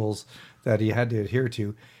of rules that he had to adhere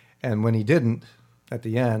to, and when he didn't, at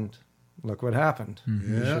the end, look what happened.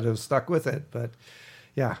 He Yeah. should have stuck with it, but.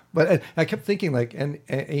 Yeah, but I kept thinking like, and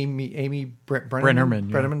Amy Brennerman,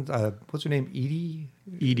 yeah. Brennerman, what's her name? Edie.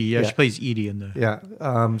 Edie. Yeah, she plays Edie in the.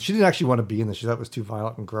 Yeah, she didn't actually want to be in this. She thought it was too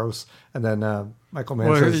violent and gross. And then Michael Mann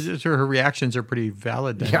Well, says, her reactions are pretty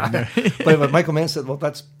valid. Then. "Yeah," but Michael Mann said, "Well,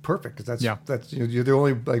 that's perfect because Yeah. that's you're the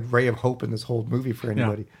only like ray of hope in this whole movie for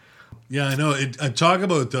anybody." Yeah, I know. I talk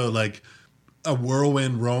about though, like a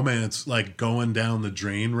whirlwind romance, like going down the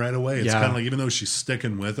drain right away. It's Yeah. kind of like even though she's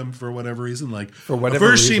sticking with him for whatever reason, like For whatever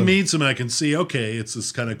first she reason. meets him, I can see okay, it's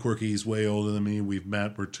this kind of quirky. He's way older than me. We've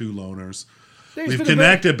met. We're two loners. There's We've been a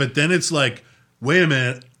connected, but then it's like, wait a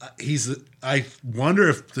minute. I wonder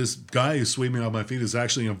if this guy who's sweeping me off my feet is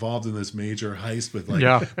actually involved in this major heist with like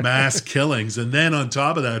Yeah. mass killings, and then on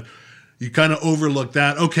top of that. You kind of overlook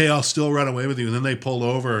that. Okay, I'll still run away with you. And then they pull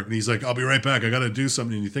over, and he's like, "I'll be right back. I got to do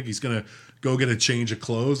something." And you think he's gonna go get a change of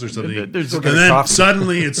clothes or something, There's- and get a then coffee.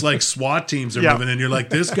 suddenly it's like SWAT teams are Yeah. moving, and you're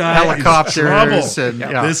like, "This guy Helicopters is trouble. and-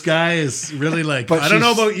 yeah. This guy is really like." But I don't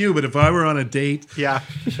know she's- about you, but if I were on a date, Yeah.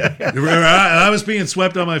 and I was being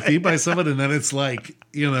swept on my feet by someone, and then it's like,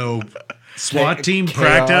 SWAT team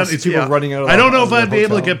Chaos, crackdown. It's people running out of I don't know the if I'd be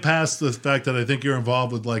able to hotel. get past the fact that I think you're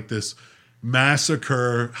involved with like this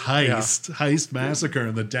massacre heist massacre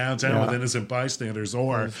in the downtown Yeah. with innocent bystanders,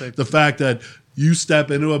 or It's like- the fact that you step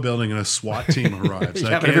into a building and a SWAT team arrives. Yeah,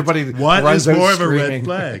 I but can't- everybody what runs is out more of a red screaming.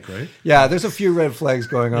 flag, right? Yeah, there's a few red flags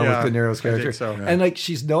going on Yeah, with De Niro's I think character, so. and like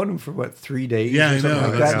she's known him for what 3 days, Yeah, or I something know,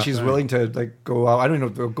 like that's that. And she's right. willing to like go out. I don't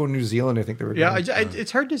know, go to New Zealand. I think they were. Yeah, going.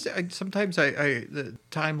 it's hard to say. Sometimes the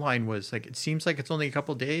timeline was like it seems like it's only a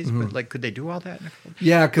couple days, but like could they do all that? In a couple?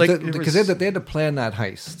 Yeah, because Like, it was- they had to plan that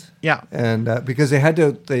heist. Yeah. and because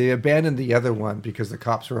they abandoned the other one because the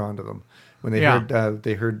cops were onto them when they Yeah.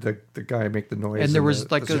 heard the guy make the noise. And there was the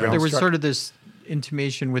there surveillance was truck. sort of this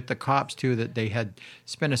intimation with the cops too that they had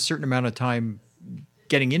spent a certain amount of time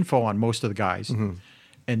getting info on most of the guys,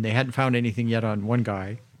 and they hadn't found anything yet on one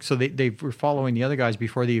guy. So they were following the other guys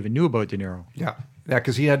before they even knew about De Niro. yeah,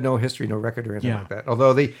 because he had no history, no record or anything Yeah. like that.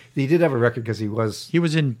 Although they did have a record because he was He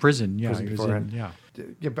was in prison. Yeah, prison he was beforehand. in, yeah.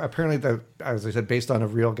 Yeah, but apparently, as I said, based on a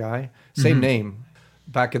real guy, same name,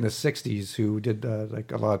 back in the '60s, who did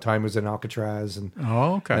like a lot of time was in Alcatraz, and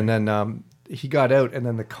Oh, okay. and then he got out, and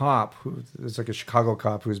then the cop, who is like a Chicago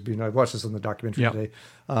cop, who's been I watched this in the documentary Yep. today.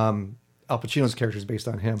 Al Pacino's character is based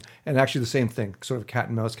on him, and actually the same thing, sort of cat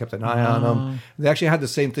and mouse, kept an eye on him. They actually had the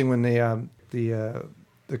same thing when they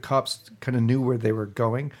the cops kind of knew where they were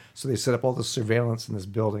going, so they set up all the surveillance in this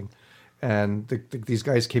building. And these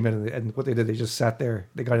guys came in, and what they did, they just sat there.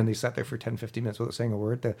 They got in, they sat there for 10, 15 minutes without saying a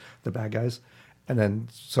word, the bad guys. And then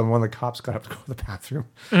one of the cops got up to go to the bathroom.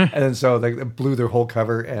 And then so they blew their whole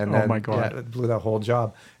cover. And Oh, then, my God. Yeah, it blew that whole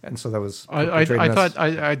job. And so that was... I portrayed in this.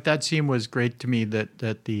 thought that scene was great to me. That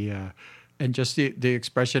the and just the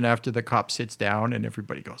expression after the cop sits down and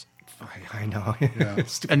everybody goes, I know.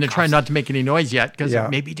 Stupid and they're trying cops. not to make any noise yet because Yeah.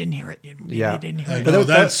 maybe he didn't hear it. Maybe Yeah. he didn't hear I it. But know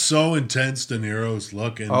that- that's so intense. De Niro's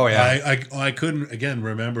look, and Oh, yeah. I couldn't again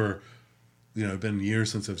remember been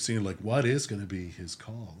years since I've seen like what is going to be his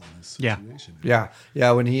call in this situation. Yeah.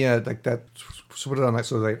 When he like that, put it on like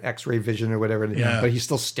sort of like X-ray vision or whatever. But he's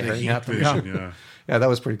still staring at them. Vision, yeah, that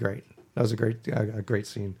was pretty great. That was a great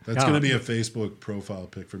scene. That's going to be a Facebook profile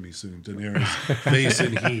pic for me soon. De Niro's face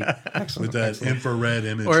in heat with that infrared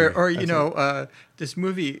imagery. Or this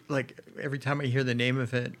movie. Like every time I hear the name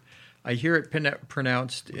of it, I hear it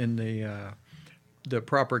pronounced in the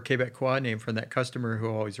proper Quebecois name from that customer who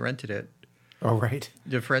always rented it. Oh right,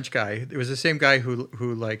 the French guy. It was the same guy who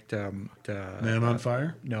liked Man on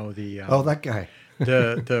Fire. No, that guy.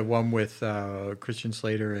 the one with Christian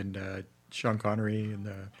Slater and Sean Connery and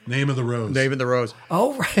the Name of the Rose. Name of the Rose.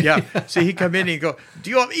 Oh right. Yeah. So he'd come in and he'd go, "Do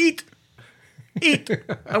you want eat? Eat.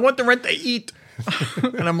 I want to rent the eat."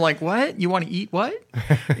 And I'm like, "What? You want to eat what?"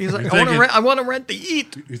 He's like, "I want to rent the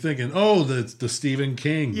eat." You're thinking, "Oh, the Stephen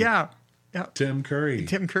King." Yeah. Tim Curry.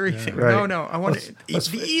 Yeah. Right. No, I want to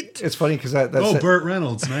eat. It's funny because that's Burt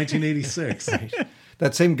Reynolds, 1986. Right.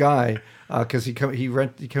 That same guy, because he came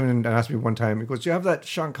in and asked me one time. He goes, "Do you have that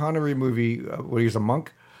Sean Connery movie where he was a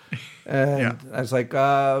monk?" And I was like,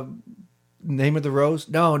 Name of the Rose?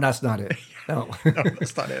 No, that's not it. No,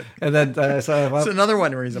 that's not it. And then it's another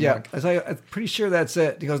one where he's a monk. I was like, I'm pretty sure that's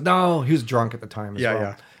it. He goes, no, he was drunk at the time as well.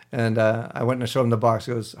 Yeah. And I went and showed him the box.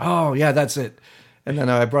 He goes, oh, yeah, that's it. And then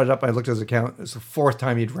I brought it up. I looked at his account. It's the 4th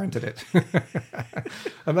time he'd rented it.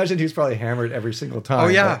 I imagine he was probably hammered every single time. Oh,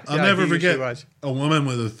 yeah. I'll never forget a woman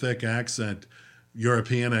with a thick accent,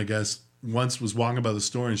 European, I guess, once was walking by the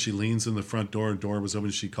store and she leans in the front door and door was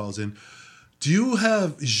open. She calls in, "Do you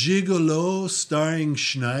have Gigolo starring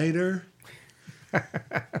Schneider?"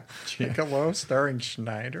 Gigolo starring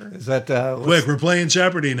Schneider? Is that quick? We're playing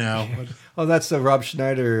Jeopardy now. Oh, that's Rob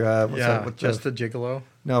Schneider. Just the Gigolo.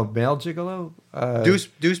 No, male Gigolo.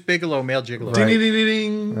 Deuce Bigelow, male Gigolo. Ding, ding, ding,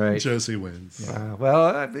 ding. Right. Josie wins.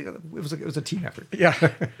 Well, it was a team effort. Yeah.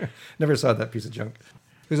 Never saw that piece of junk.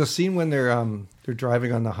 There's a scene when they're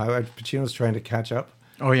driving on the highway. Pacino's trying to catch up.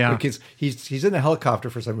 Oh yeah, because he's in a helicopter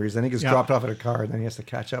for some reason. Then he gets dropped off at a car, and then he has to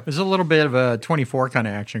catch up. There's a little bit of a 24 kind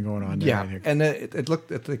of action going on there. Yeah, I think. and it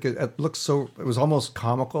looked so. It was almost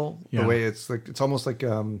comical the way it's almost like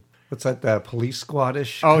what's that police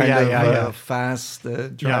squad-ish kind of fast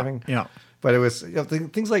driving. Yeah. But it was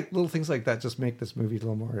little things like that just make this movie a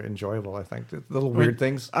little more enjoyable. I think the little weird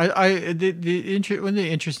things. One of the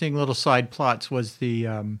interesting little side plots was the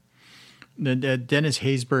Dennis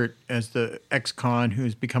Haysbert as the ex-con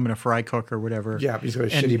who's becoming a fry cook or whatever. Yeah, he's got a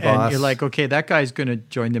shitty boss. And you're like, okay, that guy's going to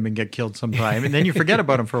join them and get killed sometime. And then you forget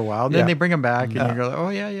about him for a while. And then they bring him back and you go, oh,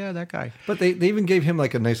 yeah, that guy. But they even gave him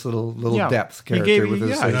like a nice little depth character with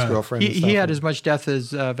his girlfriend. He had as much depth as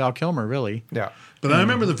Val Kilmer, really. Yeah. But I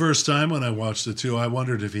remember the first time when I watched it too, I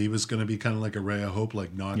wondered if he was going to be kind of like a ray of hope,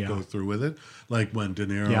 like not go through with it. Like when De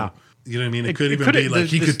Niro... Yeah. You know what I mean? It could even be like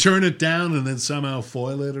he could turn it down and then somehow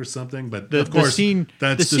foil it or something. But of course,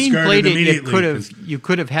 that's discarded immediately. You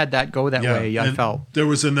could have had that go that way. I felt there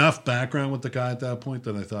was enough background with the guy at that point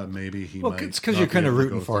that I thought maybe he. Well, it's because you're kind of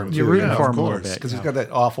rooting for him. You're rooting for him a little bit because he's got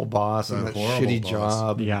that awful boss and that shitty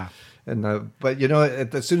job. Yeah. And but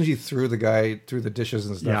as soon as you threw the guy through the dishes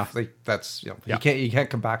and stuff, that's you can't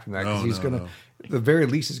come back from that because he's gonna. At the very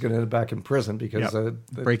least, he's gonna end up back in prison because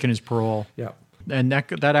breaking his parole. Yeah. And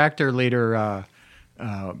that actor later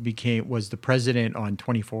was the president on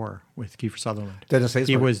 24 with Kiefer Sutherland. Dennis Haysbert.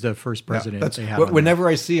 He was the first president. They had whenever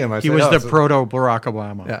I see him, he was the proto Barack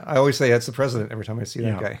Obama. Yeah, I always say that's the president every time I see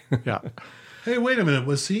that guy. Yeah. Hey, wait a minute.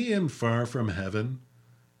 Was he in Far From Heaven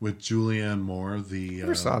with Julianne Moore?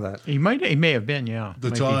 Never saw that. He may have been. Yeah. The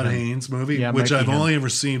Todd Haynes movie, which I've only ever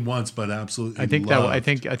seen once, but absolutely. I think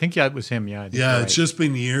that was him. Yeah. It's just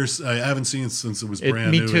been years. I haven't seen it since it was brand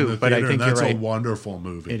new. Me too. In the but theater, I think that's you're right. a wonderful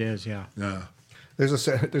movie. It is. Yeah. Yeah. There's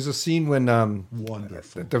a scene when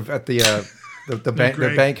wonderful at the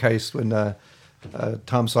bank heist when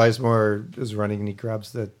Tom Sizemore is running and he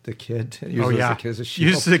grabs the kid and uses the kid as a shield.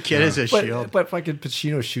 Uses the kid as a shield. But fucking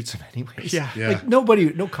Pacino shoots him anyways. Yeah. Like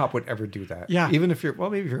no cop would ever do that. Yeah. Even if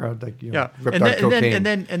maybe if you're on ripped on cocaine.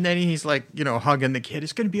 And then he's like, hugging the kid.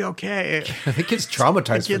 It's going to be okay. The kid's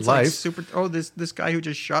traumatized for life. Like this guy who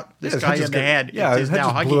just shot this guy in the head. Yeah, his head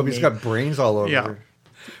now just blew up. He's got brains all over. Yeah.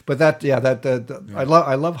 But I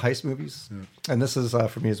love heist movies, and this is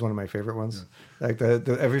for me is one of my favorite ones. Yeah. Like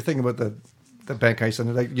the everything about the bank heist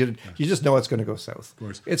and like you just know it's going to go south. Of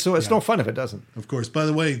course, it's no fun if it doesn't. Of course. By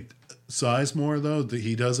the way, Sizemore though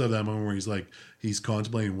he does have that moment where he's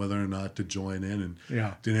contemplating whether or not to join in, and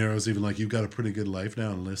De Niro's even like, "You've got a pretty good life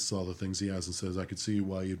now," and lists all the things he has and says, "I could see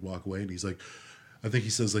why you'd walk away," and he's like, I think he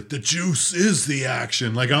says like the juice is the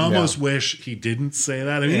action. Like I almost wish he didn't say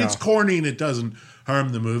that. I mean, it's corny and it doesn't harm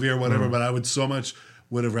the movie or whatever, but I would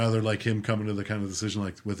have rather like him coming to the kind of decision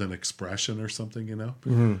like with an expression or something, you know.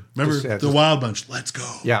 Remember the Wild Bunch? Let's go.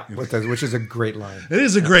 Yeah, which is a great line. It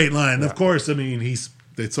is a great line, of course. I mean,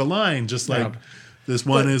 it's a line just like this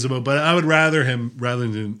one is about. But I would rather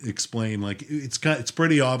than explain like it's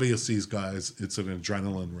pretty obvious these guys. It's an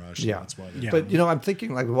adrenaline rush. Yeah, that's why. But I'm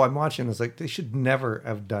thinking like while I'm watching, it's like they should never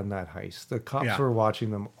have done that heist. The cops were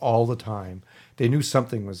watching them all the time. They knew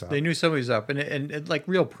something was up. And like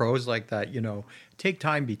real pros like that, take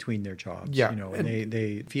time between their jobs. Yeah, and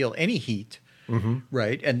they feel any heat,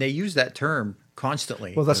 right? And they use that term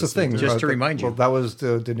constantly. Well, that's the thing. Just to remind you. Well, that was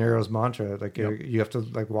De Niro's mantra. Like you have to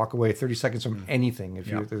like walk away 30 seconds from anything if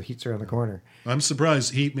the heat's around the corner. I'm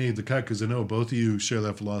surprised Heat made the cut because I know both of you share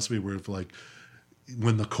that philosophy where if like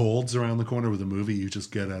when the cold's around the corner with a movie, you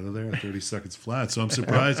just get out of there in 30 seconds flat. So I'm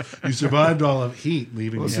surprised you survived all of Heat,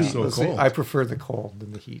 leaving you so cold. I prefer the cold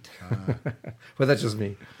than the heat. But that's just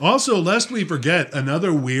me. Also, lest we forget,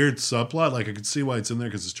 another weird subplot, like I could see why it's in there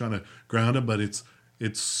because it's trying to ground it, but it's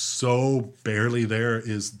so barely there,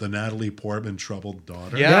 is the Natalie Portman troubled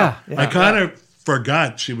daughter. Yeah. I kind of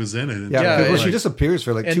forgot she was in it. Well, she disappears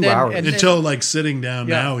for like 2 hours. Until like sitting down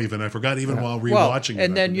now even. I forgot even while rewatching it.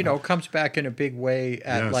 And then, comes back in a big way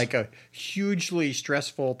at like a hugely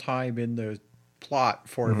stressful time in the plot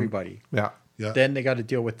for everybody. Yeah. Then they got to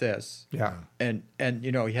deal with this. Yeah. And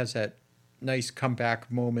he has that nice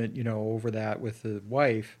comeback moment, over that with the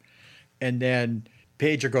wife. And then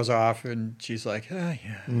pager goes off and she's like, right.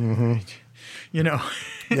 Yeah.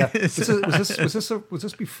 Was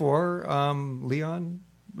this before Leon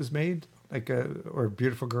was made? Like or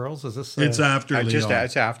Beautiful Girls? Is this? It's after Leon.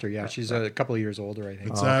 It's after. Yeah, she's a couple of years older, I think.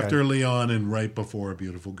 It's after Leon and right before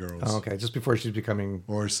Beautiful Girls. Oh, okay, just before she's becoming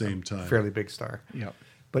same time fairly big star. Yeah.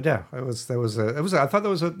 But yeah, I thought that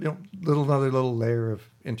was another little layer of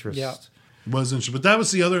interest. Yeah. Wasn't, but that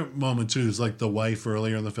was the other moment too. Is like the wife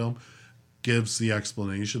earlier in the film gives the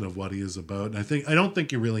explanation of what he is about. And I don't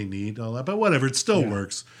think you really need all that, but whatever, it still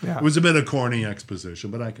works. Yeah. It was a bit of corny exposition,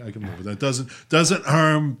 but I can live with that. Doesn't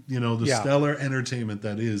harm, the stellar entertainment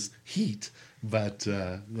that is Heat, but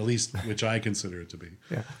at least which I consider it to be.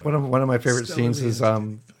 Yeah. One of my favorite scenes is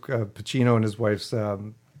Pacino and his wife's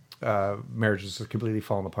marriage is completely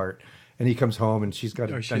falling apart. And he comes home and she's got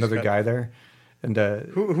another guy there. And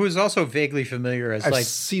who is also vaguely familiar as I've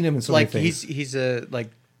seen him in so many things. He's a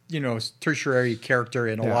tertiary character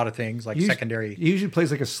in a lot of things, like secondary. He usually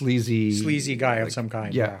plays like a sleazy guy of some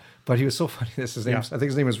kind. Yeah. But he was so funny. I think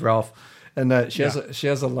his name is Ralph. And she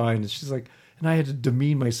has a line. And she's like, and I had to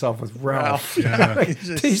demean myself with Ralph. Yeah.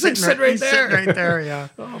 He's like, sit right there. Yeah.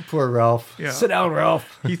 Oh, poor Ralph. Yeah. Sit down,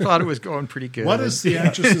 Ralph. He thought it was going pretty good. What is the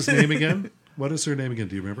actress's name again? What is her name again?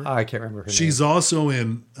 Do you remember? I can't remember her name. She's also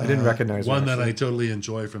in I didn't recognize one her, that I totally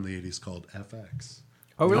enjoy from the 80s called FX.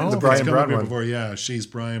 Oh, really? The Brian Brown one. Before, yeah, she's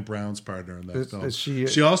Brian Brown's partner in that film. Is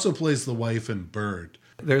she also plays the wife in Bird.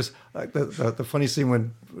 There's the funny scene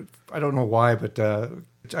when, I don't know why, but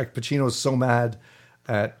Pacino's so mad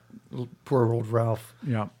at poor old Ralph.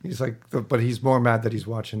 Yeah. He's like, but he's more mad that he's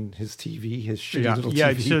watching his TV, his shitty little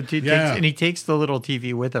TV. And he takes the little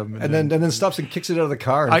TV with him. And then stops and kicks it out of the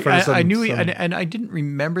car. I knew and I didn't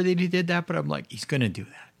remember that he did that, but I'm like, he's going to do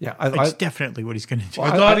that. Yeah, it's definitely what he's going to do.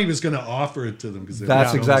 Well, I thought he was going to offer it to them because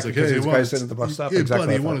that's exactly because these guys sitting at the bus stop. Hey, exactly,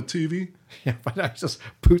 buddy, you want a TV? Yeah, but I just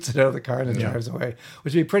boots it out of the car and then drives away,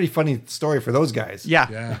 which would be a pretty funny story for those guys.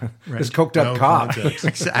 Yeah. Right. This coked up cop.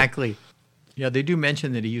 Exactly. Yeah, they do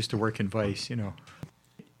mention that he used to work in Vice.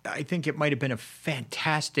 I think it might have been a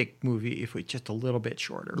fantastic movie if it was just a little bit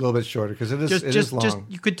shorter. A little bit shorter because it is long. Just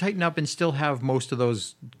you could tighten up and still have most of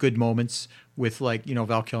those good moments with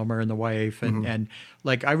Val Kilmer and the wife and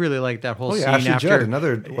like I really like that whole scene Ashley after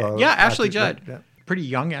Judd, Ashley Judd. Yeah. Pretty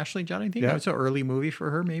young Ashley Judd, I think. Yeah. It's an early movie for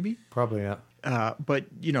her, maybe. Probably, yeah. But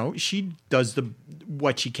she does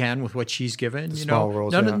what she can with what she's given. Small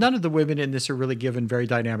roles. None of the women in this are really given very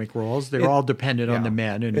dynamic roles. They're all dependent on the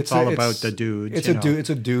men, and it's all about the dudes. It's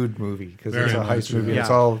a dude movie because it's a heist movie. Yeah. It's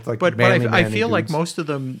all like but I feel dudes. Like most of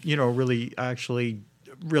them, really actually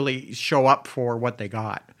really show up for what they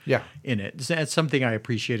got. Yeah. In it. That's something I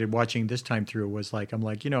appreciated watching this time through was like, I'm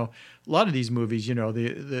like, a lot of these movies,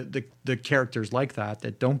 the characters like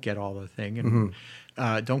that don't get all the thing and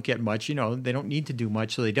don't get much, they don't need to do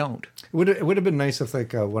much, so they don't. It would have been nice if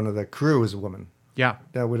like one of the crew was a woman. Yeah.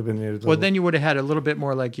 That would have been well, then you would have had a little bit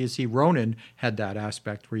more like you see Ronin had that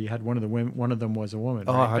aspect where you had one of them was a woman.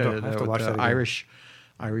 Oh, right? I have to watch that again.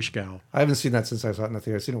 Irish gal. I haven't seen that since I saw it in the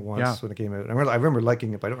theater. I've seen it once when it came out. I remember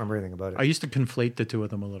liking it, but I don't remember anything about it. I used to conflate the two of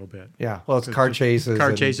them a little bit. Yeah, well, it's car chases and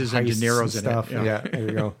De heists Niro's and in stuff. it. Yeah, there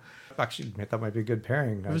you go. Actually, that might be a good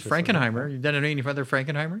pairing. It was Frankenheimer. You done any other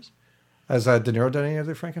Frankenheimers? Has De Niro done any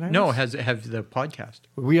other Frankenheimers? No, have the podcast.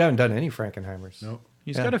 We haven't done any Frankenheimers. Nope.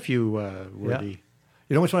 He's got a few worthy. Yeah.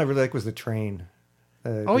 You know which one I really like was The Train.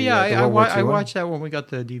 I watched that when we got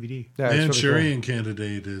the DVD. Yeah, Manchurian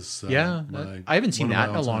Candidate is I haven't seen that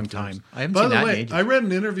in a long time. I haven't By seen the that way, in ages. I read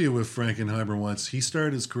an interview with Frankenheimer once. He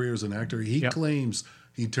started his career as an actor. He claims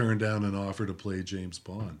he turned down an offer to play James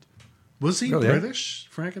Bond. Was he British,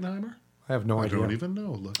 Frankenheimer? I have no idea. I don't even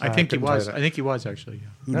know. Look, I think he was. I think he was actually.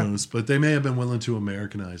 Yeah. Who knows? But they may have been willing to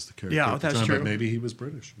Americanize the character. Yeah, at the that's time, true. But maybe he was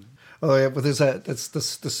British. Oh yeah, but there's that's the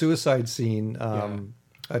suicide scene.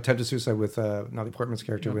 Attempted suicide with Natalie Portman's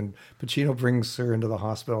character when Pacino brings her into the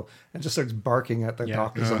hospital and just starts barking at the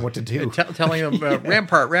doctors on what to do, telling them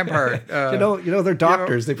rampart. You know they're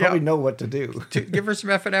doctors. They probably know what to do. Give her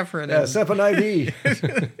some epinephrine. Yeah, Cephin IV.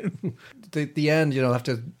 The end,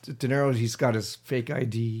 after De Niro, he's got his fake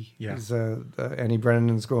ID. Yeah. He's, Annie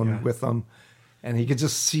Brennan's going with them, and he could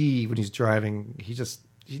just see when he's driving. He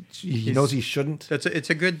knows he shouldn't. It's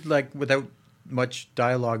a good without much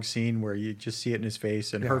dialogue scene where you just see it in his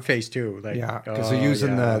face and her face too. Because they're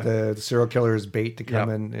using the serial killer as bait to come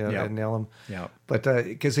in and nail him. Yeah, but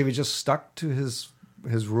because if he just stuck to his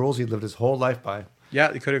rules he lived his whole life by. Yeah,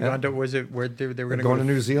 they could have gone to. Was it where they were going to go to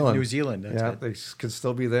New Zealand? New Zealand. They could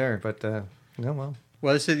still be there, but well.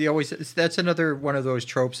 Well, that's another one of those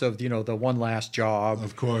tropes of the one last job,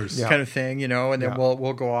 of course, kind of thing, and then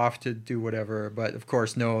we'll go off to do whatever. But of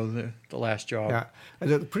course, no, the last job. Yeah,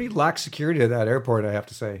 and pretty lax security at that airport, I have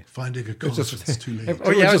to say. Finding a car, it's too late.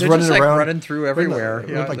 Just running around, running through everywhere,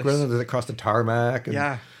 running across the tarmac. And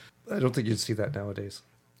yeah, I don't think you'd see that nowadays.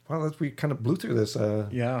 Well, we kind of blew through this.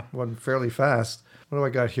 One fairly fast. What do I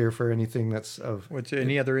got here for anything that's of?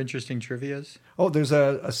 Any other interesting trivias? Oh, there's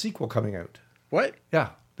a sequel coming out. What?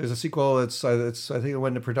 Yeah, there's a sequel. It's I think it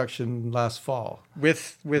went into production last fall.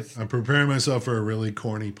 With I'm preparing myself for a really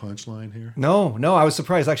corny punchline here. No, I was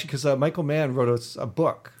surprised actually because Michael Mann wrote a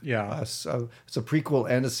book. Yeah, it's a prequel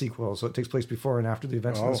and a sequel, so it takes place before and after the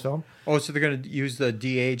events of this film. Oh, so they're going to use the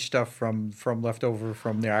de-age stuff from leftover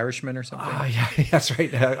from The Irishman or something? Yeah, that's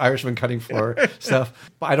right. Irishman cutting floor stuff.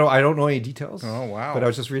 But I don't know any details. Oh wow! But I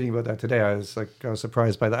was just reading about that today. I was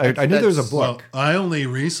surprised by that. I knew there was a book. Well, I only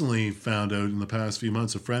recently found out in the past few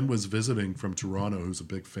months. A friend was visiting from Toronto who's a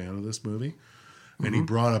big fan of this movie, and he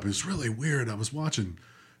brought up, it's really weird. I was watching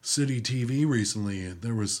City TV recently, and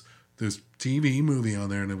there was this TV movie on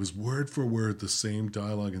there, and it was word for word the same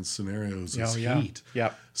dialogue and scenarios as Heat.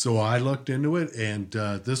 Yeah. So I looked into it, and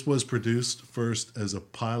this was produced first as a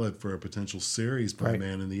pilot for a potential series by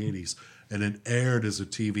Man in the 80s, and it aired as a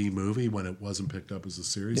TV movie when it wasn't picked up as a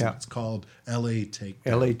series. Yeah. And it's called L.A. Takedown.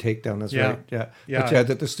 L.A. Takedown, that's right. Yeah.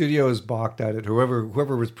 But the studio is balked at it. Whoever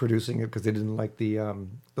was producing it, because they didn't like the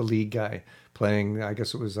lead guy playing, I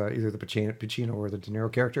guess it was either the Pacino or the De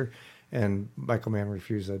Niro character. And Michael Mann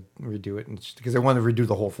refused to redo it because they wanted to redo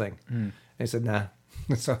the whole thing. And he said, nah.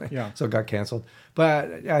 So it got canceled.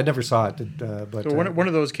 But I never saw it. So one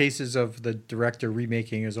of those cases of the director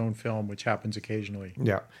remaking his own film, which happens occasionally.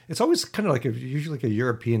 Yeah. It's always kind of usually like a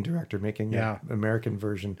European director making an American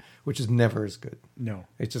version, which is never as good. No.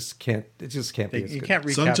 It just can't be as good. You can't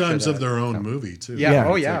recapture Sometimes that. of their own movie, too. Yeah.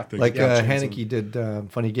 Oh, yeah. Like Haneke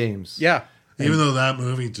did Funny Games. Yeah. Even though that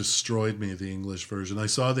movie destroyed me, the English version.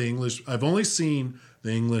 I've only seen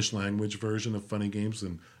the English language version of Funny Games,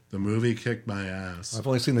 and the movie kicked my ass. I've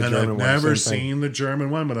only seen the German one. I've never seen the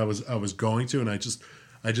German one, but I was going to, and I just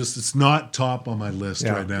it's not top on my list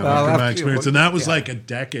right now after my experience. And that was like a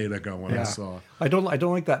decade ago when I saw. I don't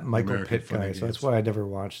like that Michael American Pitt guy, Funny so that's Games. why I never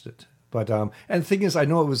watched it. But and the thing is, I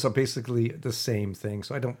know it was basically the same thing,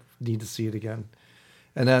 so I don't need to see it again.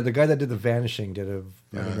 And the guy that did The Vanishing did an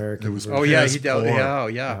American. It was version. Oh yeah, piss he did. poor.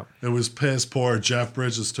 Yeah. It was piss poor. Jeff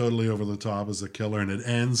Bridges is totally over the top as a killer, and it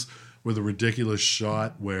ends with a ridiculous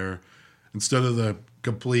shot where instead of the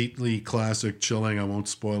completely classic chilling, I won't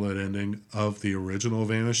spoil it, ending of the original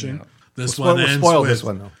Vanishing, this one ends spoil with this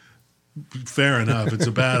one though. Fair enough. It's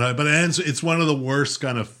a bad, but it ends. It's one of the worst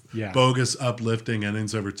kind of Yeah. bogus, uplifting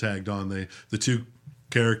endings ever tagged on. The two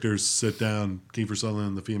characters sit down, Kiefer Sutherland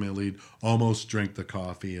and the female lead, almost drink the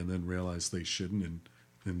coffee and then realize they shouldn't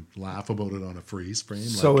and laugh about it on a freeze frame.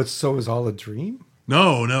 So it was all a dream?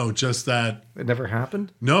 No, just that It never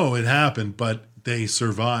happened? no, it happened, but they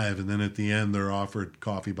survive, and then at the end they're offered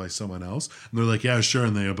coffee by someone else, and they're like, "Yeah, sure,"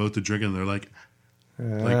 and they're about to drink it, and they're like,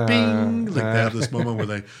 Like bing, like they have this moment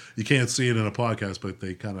where you can't see it in a podcast, but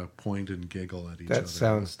they kind of point and giggle at each other. That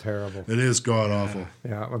sounds terrible. It is god awful.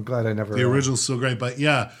 Yeah, I'm glad I never. The original's still great, but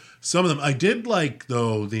yeah, some of them I did like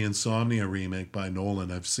though. The Insomnia remake by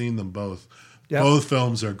Nolan. I've seen them both. Yeah. Both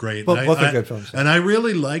films are great. Both are good films. And I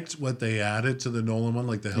really liked what they added to the Nolan one,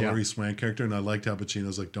 like the Hilary Yeah. Swank character, and I liked Al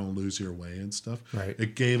Pacino's like "Don't lose your way" and stuff. Right.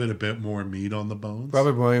 It gave it a bit more meat on the bones.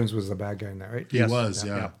 Robert Williams was the bad guy in that, right? He was,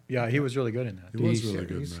 yeah. Yeah, he was really good in that. He was really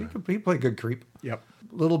good. in that. He played good creep. Yep.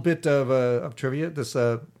 Little bit of trivia. This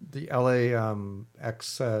the LA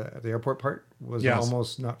the airport part was Yes.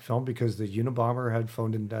 almost not filmed because the Unabomber had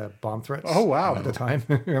phoned in bomb threats. Oh, wow. At the time,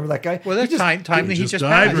 remember that guy? Well, that's time that he just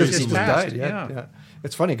died passed. recently. He just passed. Died. Yeah.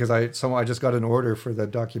 It's funny because I just got an order for the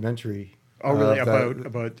documentary. Oh, really? of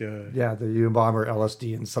About the Unabomber,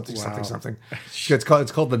 LSD, and something. Wow.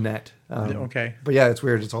 It's called The Net. Okay. But yeah, it's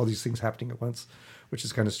weird. It's all these things happening at once, which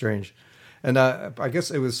is kind of strange. And I guess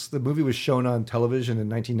the movie was shown on television in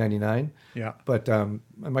 1999. Yeah. But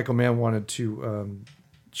Michael Mann wanted to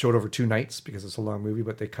show it over 2 nights because it's a long movie,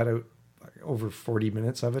 but they cut out over 40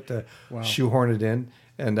 minutes of it to shoehorn it in.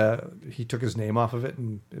 And he took his name off of it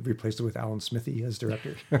and replaced it with Alan Smithy as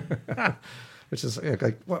director. Which is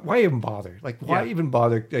like, why even bother? Like, why even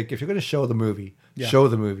bother? Like, if you're going to show the movie, show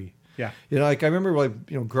the movie. Yeah. You know, like I remember,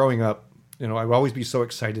 growing up, I would always be so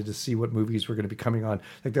excited to see what movies were going to be coming on.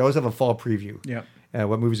 Like, they always have a fall preview. Yeah. And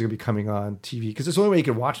what movies are going to be coming on TV because it's the only way you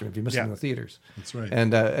can watch them if you miss them in the theaters. That's right.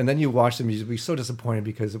 And then you watch them, you'd be so disappointed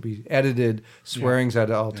because it'll be edited, swearing's at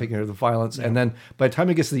all taken out of the violence, and then by the time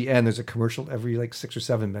it gets to the end, there's a commercial every like 6 or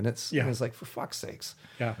 7 minutes. Yeah. And it's like, for fuck's sakes.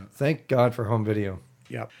 Yeah. Thank God for home video.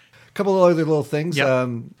 Yeah. A couple of other little things. Yep.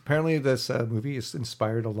 Apparently, this movie has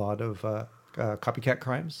inspired a lot of copycat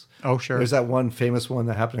crimes. Oh, sure. There's that one famous one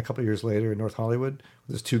that happened a couple of years later in North Hollywood.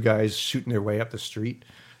 There's 2 guys shooting their way up the street.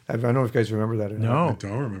 I don't know if you guys remember that or not. No. I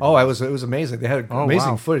don't remember. Oh, it was amazing. They had amazing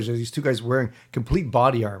wow. footage of these 2 guys wearing complete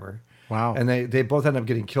body armor. Wow. And they both ended up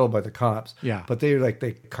getting killed by the cops. Yeah. But they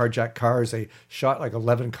carjacked cars. They shot like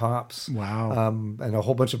 11 cops. Wow. And a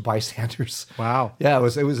whole bunch of bystanders. Wow. Yeah, it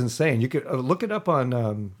was insane. You could look it up on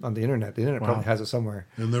the internet. The internet probably has it somewhere.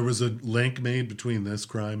 And there was a link made between this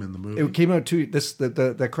crime and the movie. It came out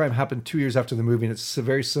that crime happened 2 years after the movie, and it's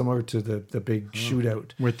very similar to the big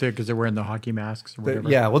shootout. Because they're wearing the hockey masks or whatever.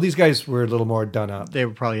 Yeah, well, these guys were a little more done up. They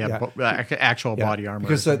would probably have actual body armor.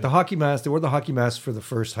 Because the hockey mask, they wore the hockey mask for the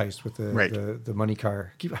first heist with Right. the money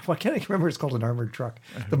car. I can't remember. It's called an armored truck.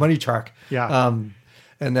 The money truck. Yeah.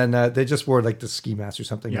 And then they just wore like the ski mask or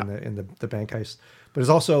something in the bank heist. But it's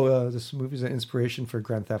also this movie's an inspiration for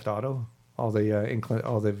Grand Theft Auto. All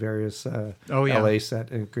the various LA set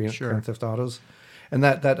in Grand Theft Autos, and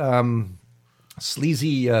that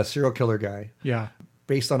sleazy serial killer guy. Yeah.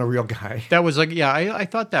 Based on a real guy. That was like, I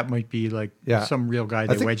thought that might be like some real guy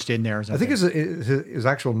they wedged in there or something. I think his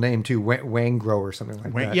actual name too, Wangro or something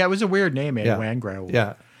like that. Yeah, it was a weird name, Wangro.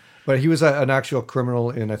 Yeah. But he was an actual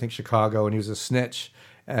criminal in, I think, Chicago, and he was a snitch,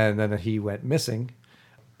 and then he went missing.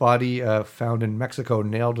 Body found in Mexico,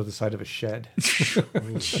 nailed to the side of a shed.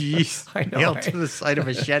 Jeez. I know, nailed right? to the side of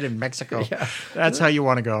a shed in Mexico. Yeah. That's how you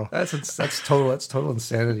want to go. That's total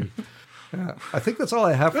insanity. Yeah, I think that's all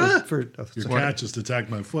I have for Your cat just attacked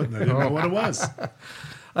my foot, and I didn't know what it was.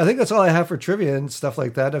 I think that's all I have for trivia and stuff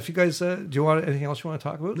like that. If you guys do you want anything else you want to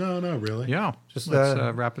talk about? No, not really. Yeah, just let's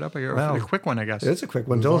wrap it up. A quick one, I guess. It's a quick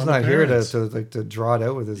one. Dylan's not here to draw it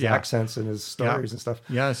out with his accents and his stories and stuff.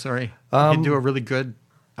 Yeah, sorry. You can do a really good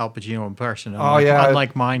Al Pacino impression.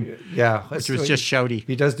 Unlike mine. Yeah, which was just shouty.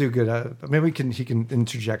 He does do good. Maybe he can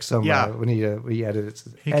interject some when he edits.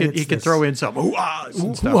 He could throw in some ooh-ahs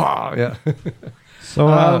and stuff. Ooh-ah, yeah.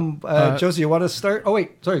 So, Josie, you want to start? Oh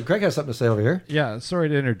wait, sorry, Greg has something to say over here. Yeah, sorry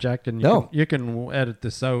to interject, and you can edit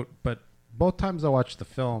this out. But both times I watched the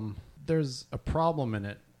film, there's a problem in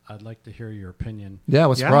it. I'd like to hear your opinion. Yeah,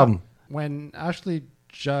 what's the problem? When Ashley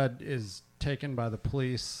Judd is taken by the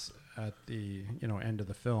police at the end of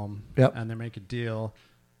the film, and they make a deal,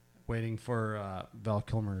 waiting for Val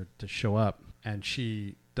Kilmer to show up, and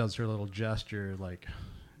she does her little gesture like,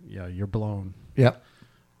 "Yeah, you're blown." Yep.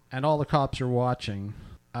 And all the cops are watching.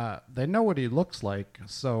 They know what he looks like.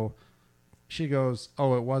 So she goes,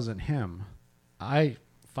 "Oh, it wasn't him." I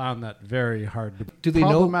found that very hard to... Do they know?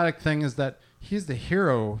 The problematic thing is that he's the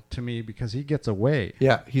hero to me because he gets away.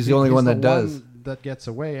 Yeah, he's the only one that does. That gets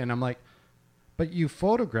away. And I'm like, But you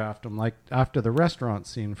photographed him, like after the restaurant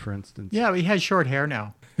scene, for instance. Yeah, he has short hair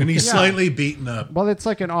now. And he's slightly beaten up. Well, it's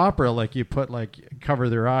like an opera. Like you put cover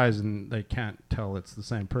their eyes and they can't tell it's the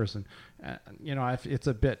same person. It's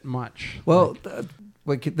a bit much. Well,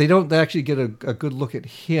 they don't actually get a good look at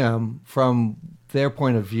him from their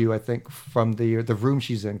point of view. I think from the room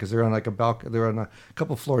she's in, because they're on like a balcony. They're on a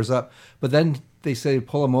couple floors up. But then they say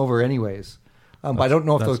pull him over anyways. But I don't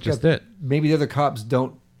know if maybe the other cops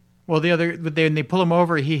don't. Well, when they pull him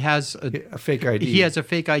over, he has a fake ID. He has a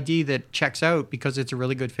fake ID that checks out because it's a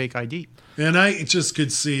really good fake ID. And I just could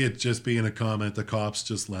see it just being a comment. The cops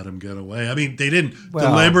just let him get away. I mean, they didn't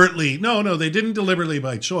deliberately. No, they didn't deliberately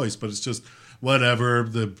by choice. But it's just whatever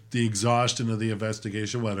the exhaustion of the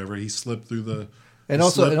investigation. Whatever, he slipped through the. And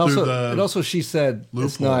also, she said loophole.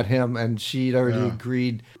 It's not him, and she'd already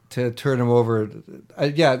agreed to turn him over.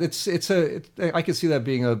 I can see that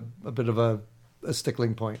being a bit of a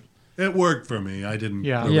stickling point. It worked for me. I didn't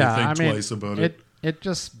really think twice about it. It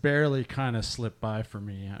just barely kind of slipped by for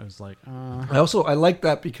me. I was like, I like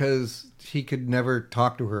that because he could never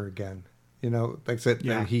talk to her again. Like I said,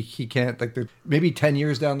 he can't. Like maybe 10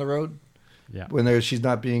 years down the road, when she's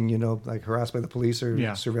not being like harassed by the police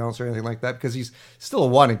or surveillance or anything like that, because he's still a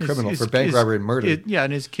wanted criminal for bank robbery and murder.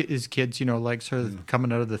 And his kids, like sort of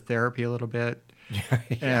coming out of the therapy a little bit.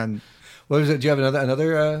 And what was it? Do you have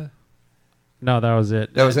another? No, that was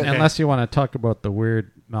it. That was it. Unless you want to talk about the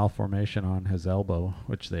weird malformation on his elbow,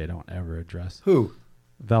 which they don't ever address. Who?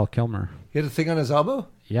 Val Kilmer. He had a thing on his elbow?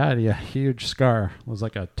 Yeah, he had a huge scar. It was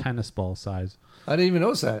like a tennis ball size. I didn't even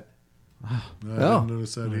notice that. I didn't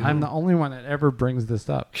notice that either. I'm the only one that ever brings this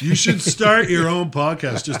up. You should start your own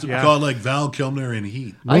podcast just to call it like Val Kilmer in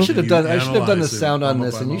Heat. I should have done the sound on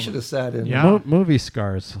this, and you should have sat in. Movie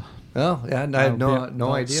scars. Oh, yeah, I had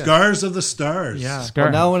no idea. Scars of the Stars. Yeah. Well,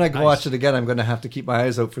 now when I watch it again, I'm going to have to keep my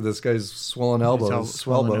eyes out for this guy's swollen elbow. I'm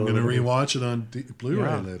going to rewatch it on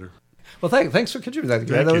Blu-ray later. Well, thanks for contributing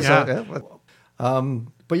that.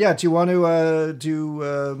 But yeah, do you want to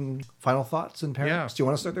do final thoughts and parents? Do you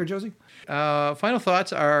want to start there, Josie? Final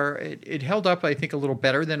thoughts are it held up, I think, a little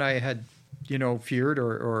better than I had, feared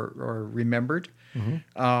or remembered.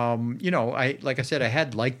 Mm-hmm. Like I said, I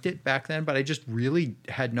had liked it back then, but I just really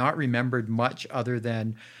had not remembered much other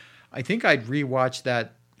than I think I'd rewatched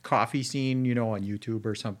that coffee scene, on YouTube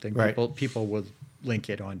or something. Right. People would link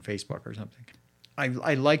it on Facebook or something.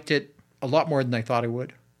 I liked it a lot more than I thought I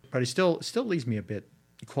would, but it still leaves me a bit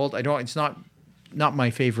cold. It's not my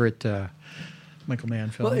favorite Michael Mann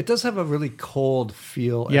film. Well, it does have a really cold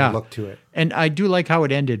feel and look to it. And I do like how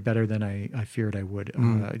it ended better than I feared I would.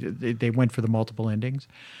 They went for the multiple endings.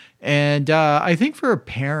 And I think for a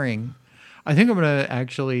pairing, I think I'm going to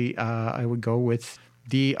actually, I would go with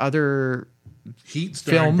the other Heat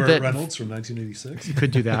starring Burt Reynolds from 1986. You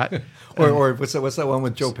could do that. or what's that one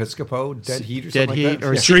with Joe Piscopo? Dead Heat or something like that?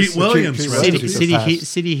 Or Treat Williams.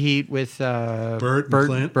 City Heat with Burt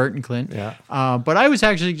and Clint. Yeah. But I was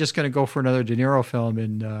actually just going to go for another De Niro film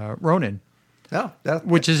in Ronin.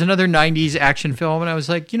 Which is another 90s action film. And I was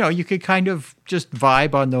like, you could kind of just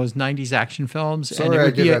vibe on those 90s action films. Sorry,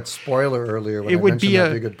 I gave that spoiler earlier when I mentioned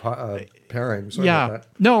that'd be a good pairing. Sorry about that.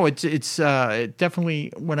 No, it's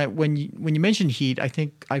definitely, when you mentioned Heat, I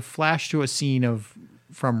think I flashed to a scene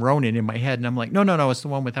from Ronin in my head. And I'm like, no, it's the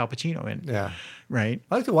one with Al Pacino in. Yeah. Right?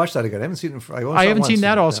 I'd like to watch that again. I haven't seen it. I haven't seen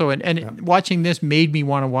that also. And watching this made me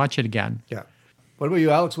want to watch it again. Yeah. What about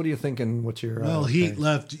you, Alex? What are you thinking? What's your Heat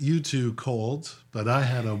left you two cold, but I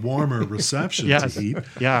had a warmer reception to Heat.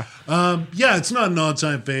 Yeah. It's not an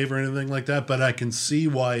all-time fave or anything like that, but I can see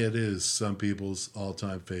why it is some people's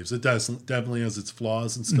all-time faves. It definitely has its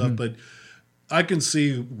flaws and stuff, but I can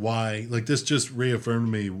see why. Like, this just reaffirmed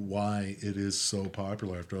me why it is so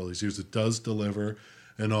popular after all these years. It does deliver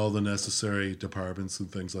in all the necessary departments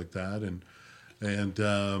and things like that, and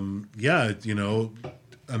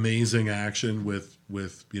amazing action with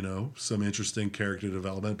some interesting character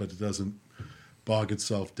development, but it doesn't bog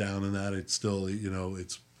itself down in that. It's still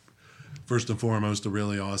it's first and foremost a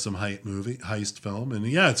really awesome heist film, and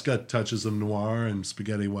it's got touches of noir and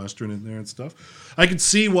spaghetti western in there and stuff. I can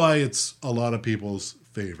see why it's a lot of people's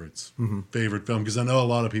favorite film, because I know a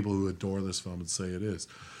lot of people who adore this film and say it is.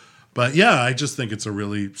 But I just think it's a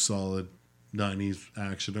really solid 90s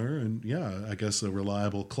actioner, and I guess a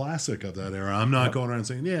reliable classic of that era. I'm not going around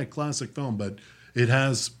saying classic film, but it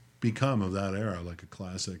has become of that era, like a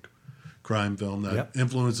classic crime film that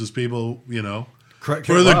influences people, for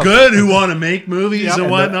the good who want to make movies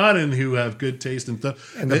and whatnot, and who have good taste and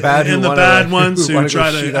stuff, and the bad ones who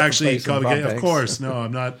try to actually copycat. Of course, no,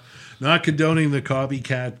 I'm not condoning the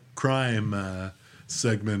copycat crime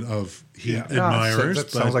segment of Heat admirers.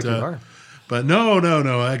 That sounds like you are. But no.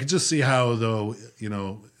 I could just see how, though,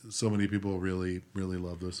 so many people really, really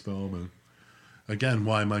love this film. And again,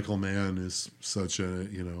 why Michael Mann is such a,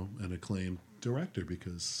 an acclaimed director,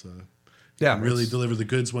 because he can really deliver the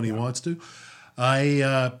goods when he wants to.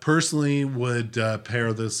 I personally would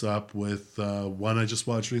pair this up with one I just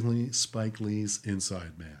watched recently, Spike Lee's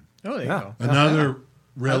Inside Man. Oh, there you go. Another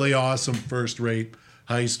really awesome first-rate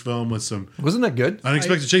heist film with some... Wasn't that good?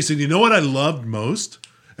 Unexpected chase. And you know what I loved most?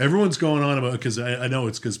 Everyone's going on about, because I know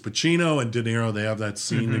it's because Pacino and De Niro, they have that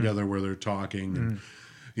scene together where they're talking and,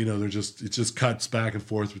 it just cuts back and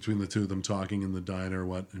forth between the two of them talking in the diner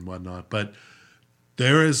and whatnot. But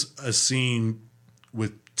there is a scene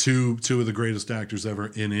with two of the greatest actors ever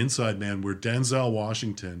in Inside Man where Denzel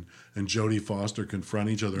Washington and Jodie Foster confront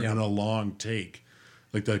each other in a long take.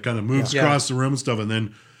 Like that kind of moves across the room and stuff, and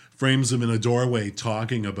then frames them in a doorway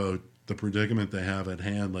talking about the predicament they have at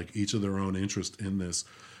hand, like each of their own interest in this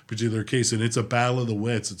particular case. And it's a battle of the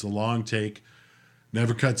wits. It's a long take,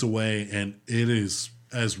 never cuts away, and it is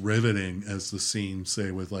as riveting as the scene,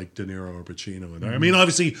 say, with like De Niro or Pacino in there. I mean,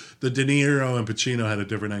 obviously, the De Niro and Pacino had a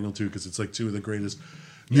different angle too, because it's like two of the greatest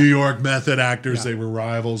New York method actors. They were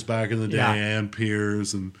rivals back in the day, and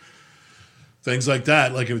peers and things like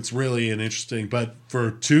that. Like, it's really an interesting. But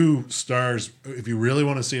for two stars, if you really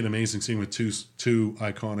want to see an amazing scene with two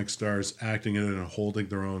iconic stars acting in it and holding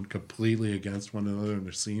their own completely against one another in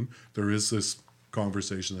their scene, there is this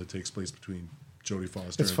conversation that takes place between Jodie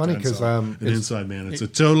Foster. It's funny because Inside Man. It's a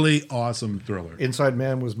totally awesome thriller. Inside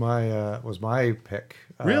Man was my pick.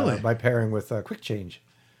 Really, my pairing with Quick Change.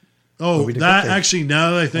 Oh, that actually,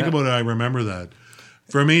 now that I think about it, I remember that.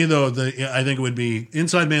 For me, though, I think it would be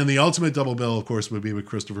Inside Man. The ultimate double bill, of course, would be with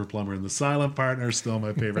Christopher Plummer and The Silent Partner. Still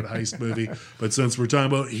my favorite heist movie. But since we're talking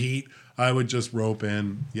about Heat, I would just rope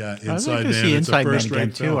in, Inside Man. I'd like to see Inside Man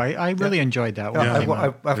again too. I really enjoyed that one.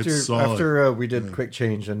 After we did Quick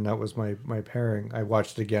Change, and that was my pairing, I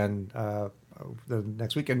watched it again the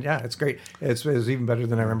next week, and it's great. It was even better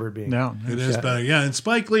than I remember it being. No, it is better. Yeah, and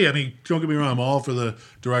Spike Lee, I mean, don't get me wrong, I'm all for the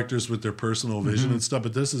directors with their personal vision and stuff,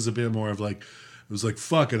 but this is a bit more of like, it was like,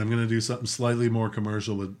 fuck it, I'm going to do something slightly more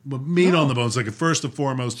commercial with meat on the bones. Like, first and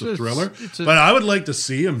foremost, a thriller. But I would like to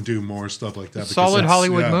see him do more stuff like that. Solid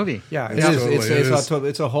Hollywood movie. Yeah, it's a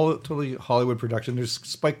totally Hollywood production. There's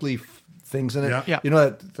Spike Lee things in it. Yeah. You know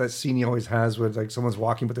that scene he always has where like someone's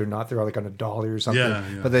walking, but they're not. They're like on a dolly or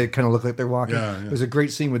something. But they kind of look like they're walking. There's a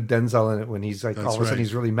great scene with Denzel in it when he's like, all of a sudden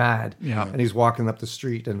he's really mad. And he's walking up the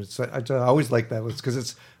street. And I always like that. It's because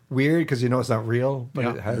it's weird because it's not real,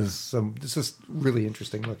 but it has some. It's just really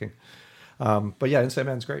interesting looking. But Inside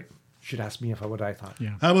Man's great. You should ask me what I thought.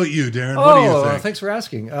 Yeah. How about you, Darren? What do you think? Thanks for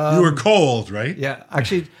asking. You were cold, right? Yeah,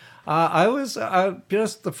 actually. I was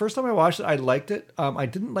just the first time I watched it, I liked it. I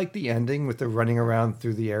didn't like the ending with the running around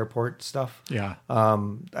through the airport stuff. Yeah.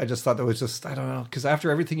 I just thought that was just, I don't know, because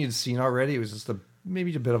after everything you'd seen already, it was just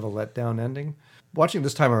maybe a bit of a letdown ending. Watching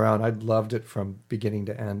this time around, I loved it from beginning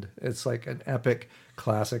to end. It's like an epic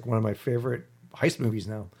classic, one of my favorite heist movies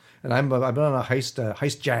now. And I've been on a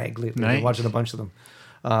heist jag lately. I've been watching a bunch of them.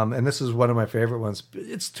 And this is one of my favorite ones.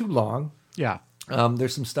 It's too long. Yeah.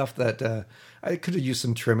 There's some stuff that I could have used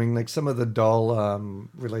some trimming, like some of the dull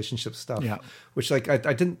relationship stuff, which like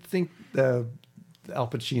I didn't think Al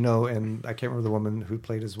Pacino and I can't remember the woman who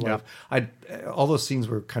played his wife. All those scenes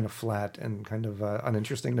were kind of flat and kind of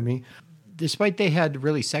uninteresting to me. Despite they had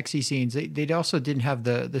really sexy scenes, they also didn't have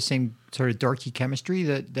the same sort of dorky chemistry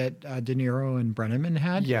that De Niro and Brenneman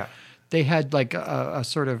had. Yeah, they had like a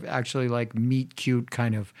sort of actually like meet cute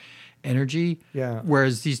kind of energy. Yeah.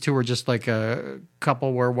 Whereas these two were just like a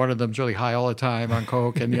couple where one of them's really high all the time on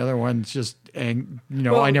coke and the other one's just, I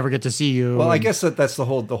never get to see you. Well, I guess that's the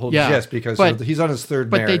whole gist because he's on his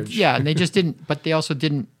third marriage. And they just didn't. But they also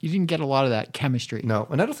didn't. You didn't get a lot of that chemistry. No,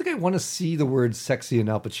 and I don't think I want to see the word "sexy" and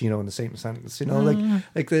Al Pacino in the same sentence. You know, like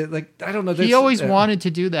I don't know. He always wanted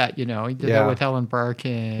to do that. You know, he did that with Helen Burke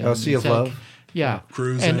and Sea of Love. Yeah,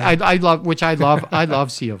 Cruising. And I love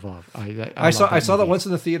Sea of Love. I saw that once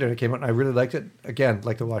in the theater and it came out and I really liked it. Again,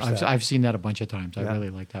 like to watch that. I've seen that a bunch of times. I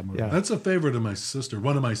really like that movie. Yeah. That's a favorite of my sister.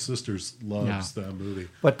 One of my sisters loves that movie.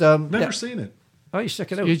 But never seen it. Oh, you should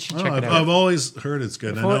check it out. You should check it out. I've always heard it's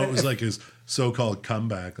good. I know it was like his so-called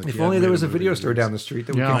comeback. Like if only there was a video store down the street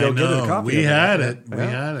that we could go get a copy. We had it. We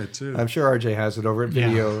had it too. I'm sure RJ has it over at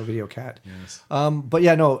Video Cat. Yes. But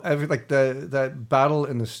like that battle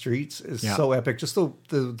in the streets is so epic. Just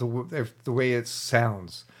the way it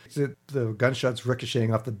sounds. The gunshots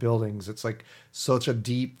ricocheting off the buildings. It's like such a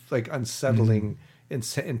deep, like unsettling,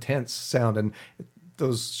 intense sound. And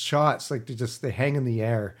those shots, like they hang in the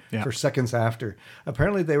air for seconds after.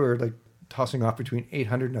 Apparently they were like tossing off between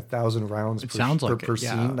 800 and 1,000 rounds sounds like per it.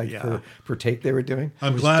 Yeah, scene, like yeah. per take they were doing.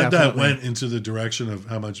 I'm glad that went into the direction of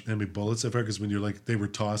how many bullets they've had, because when you're like, they were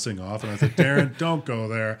tossing off, and I thought, Darren, don't go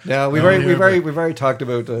there. Yeah, we've already talked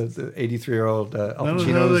about the 83-year-old Al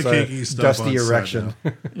Pacino's dusty erection.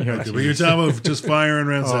 Okay, but you're talking about just firing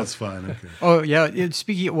rounds. That's fine. Okay. Oh yeah.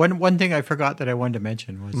 Speaking, one thing I forgot that I wanted to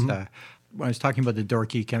mention was when I was talking about the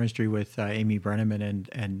dorky chemistry with Amy Brenneman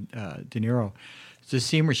and De Niro. It's a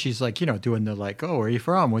scene where she's like, doing the like, oh, where are you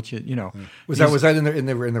from? Was that in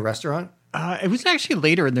the restaurant? It was actually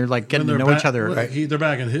later, and they're like getting to know each other. Right? They're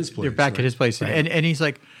back in his place. They're back at his place, right. and he's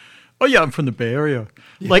like, oh yeah, I'm from the Bay Area,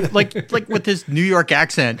 like with his New York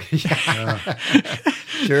accent.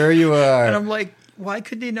 Sure you are. And I'm like, why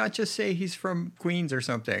could they not just say he's from Queens or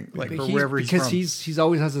something, like or wherever he's because from? he's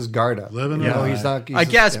always has his guard up. He's not. I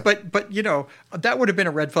guess, but that would have been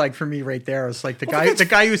a red flag for me right there. It's like the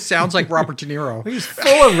guy who sounds like Robert De Niro. He's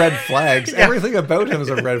full of red flags. Everything about him is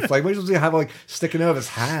a red flag. What does he have like sticking out of his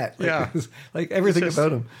hat? Like everything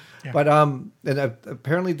about him. Yeah. But and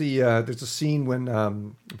apparently there's a scene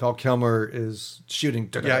when Val Kilmer is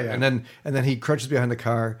shooting, and then he crouches behind the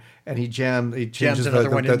car and he changes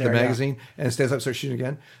the magazine and stands up, starts shooting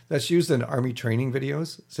again. That's used in army training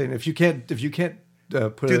videos, saying if you can't do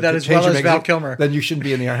that as well as Val Kilmer, then you shouldn't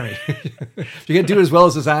be in the army. If you can't do it as well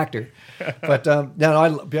as this actor. But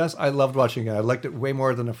I loved watching it. I liked it way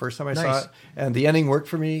more than the first time I saw it, and the ending worked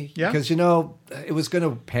for me because it was going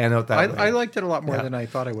to pan out that way. I liked it a lot more than I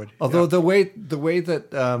thought I would. Although the way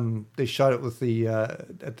that they shot it with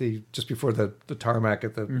the just before the tarmac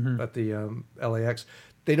at the LAX,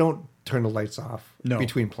 they don't turn the lights off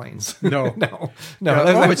between planes. No.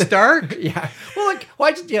 Oh, it's dark? Yeah. Well, like,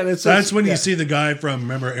 why? Yeah, that's when you see the guy from,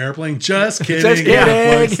 remember Airplane? Just kidding. Just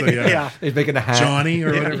kidding. He's making a hat. Johnny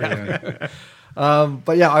or whatever.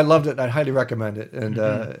 But yeah, I loved it. I'd highly recommend it. And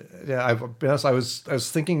I've been honest, I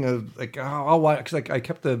was thinking of like, I'll watch, because I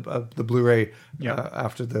kept the Blu-ray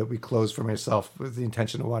after we closed for myself with the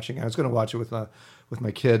intention of watching it. I was going to watch it with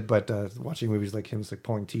my kid, but watching movies like him is like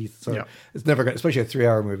pulling teeth. So it's never going to, especially a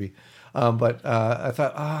 3-hour movie. But I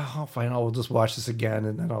thought, fine, I'll just watch this again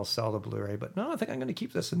and then I'll sell the Blu-ray. But no, I think I'm going to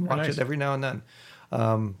keep this and watch it every now and then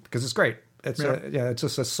because it's great. It's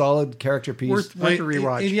just a solid character piece. Worth a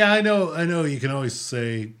rewatch. Yeah, I know. You can always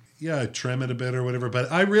say, trim it a bit or whatever, but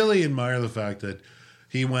I really admire the fact that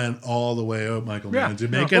he went all the way out, Michael Mann, to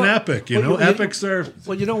make an epic. Epics are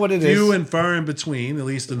you know what it few and far in between, at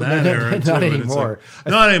least in that era. Not anymore.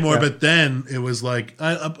 Not anymore. But then it was like,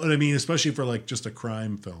 I mean, especially for like just a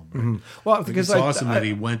crime film. Right? Mm-hmm. Well, because it's awesome that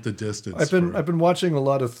he went the distance. I've been watching a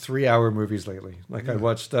lot of 3-hour movies lately. Like I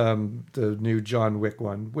watched the new John Wick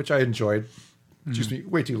one, which I enjoyed. Excuse me,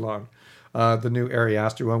 way too long. The new Ari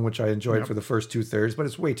Aster one, which I enjoyed for the first 2/3, but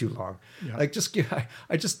it's way too long. Yeah. Like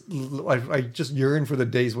I just yearn for the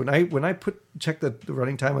days when I check the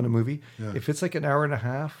running time on a movie. Yeah. If it's like an hour and a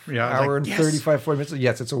half, hour and 35, 40 minutes,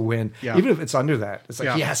 yes, it's a win. Yeah. Even if it's under that, it's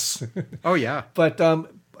like yes. Oh yeah. But a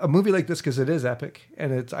movie like this, because it is epic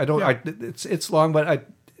and it's long, but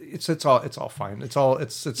it's all fine.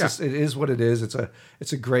 Just, it is what it is.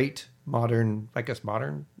 It's a great modern,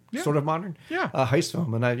 sort of modern heist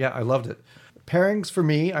film, and I loved it. Pairings for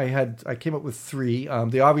me, I came up with 3.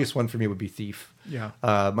 The obvious one for me would be Thief. Yeah,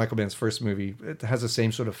 Michael Mann's first movie. It has the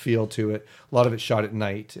same sort of feel to it. A lot of it shot at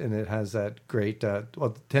night, and it has that great.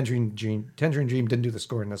 Tangerine Dream didn't do the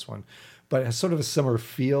score in this one, but it has sort of a similar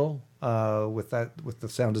feel with the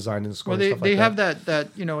sound design and the score. Well, and stuff they like have that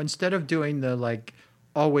instead of doing the like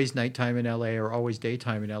always nighttime in LA or always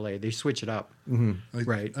daytime in LA, they switch it up. Mm-hmm.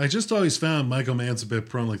 Right. I just always found Michael Mann's a bit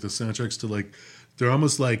prone, like the soundtracks to like, they're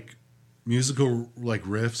almost like musical like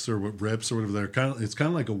riffs or rips or whatever. It's kind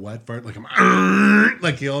of like a wet fart,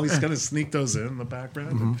 like he always kind of sneak those in the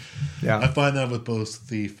background. Mm-hmm. Yeah, I find that with both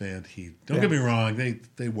Thief and Heat. Don't get me wrong,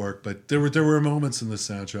 they work, but there were moments in the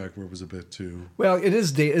soundtrack where it was a bit too. Well,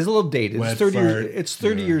 it's a little dated. It's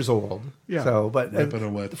 30 years old. Yeah. So, but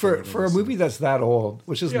for a movie that's that old,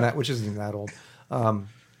 which isn't that old,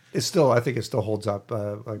 I think it still holds up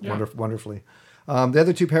wonderfully. The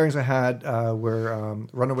other 2 pairings I had were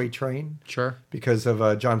Runaway Train. Sure. Because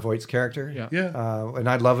of John Voight's character. Yeah. And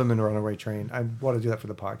I love him in Runaway Train. I want to do that for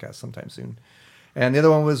the podcast sometime soon. And the other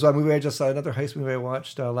one was a movie another heist movie I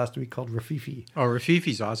watched last week called Rafifi. Oh,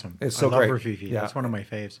 Rafifi's awesome. It's so I love great. Rafifi. Yeah. That's one of my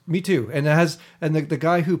faves. Me too. And the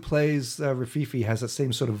guy who plays Rafifi has that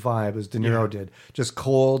same sort of vibe as De Niro did. Just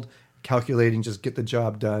cold, calculating, just get the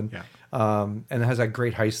job done. Yeah. And it has that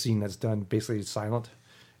great heist scene that's done basically silent.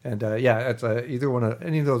 And it's either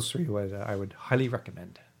any of those 3 I would highly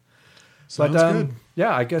recommend. Sounds good.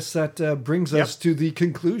 Yeah, I guess that brings us to the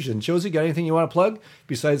conclusion. Josie, got anything you want to plug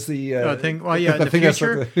besides the thing? Well, yeah, the the thing that's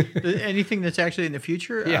future. like Anything that's actually in the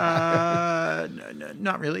future? Yeah.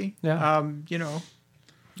 Not really. Yeah.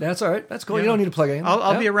 That's all right. That's cool. Yeah. You don't need to plug in.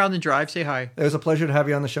 I'll be around the drive. Say hi. It was a pleasure to have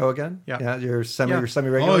you on the show again. Yeah. You're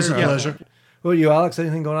semi-regular. Always a pleasure. Well, you, Alex,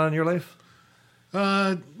 anything going on in your life?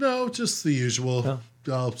 No, just the usual.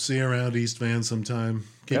 I'll see you around East Van sometime.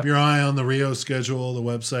 Keep your eye on the Rio schedule, the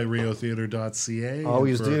website riotheater.ca.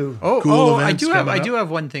 Always do. I do have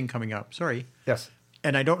one thing coming up. Sorry. Yes.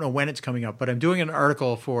 And I don't know when it's coming up, but I'm doing an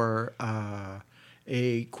article for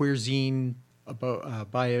a queer zine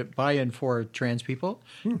about by and for trans people,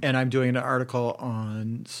 and I'm doing an article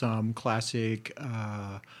on some classic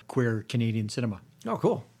queer Canadian cinema. Oh,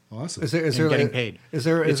 cool. Awesome. Is there getting paid? It's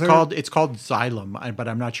called Xylem, but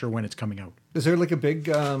I'm not sure when it's coming out. Is there like a big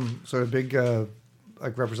like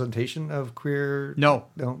representation of queer? No.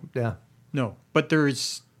 Yeah. No, but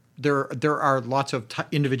there are lots of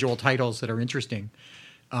individual titles that are interesting,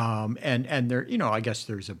 and there, I guess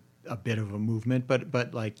there's a bit of a movement,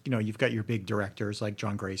 but like, you've got your big directors like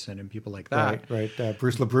John Grayson and people like that. Right.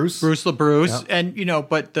 Bruce LaBruce. Yeah. And,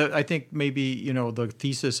 but I think maybe, the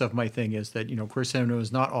thesis of my thing is that, queer cinema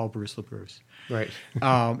is not all Bruce LaBruce. Right.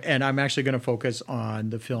 And I'm actually going to focus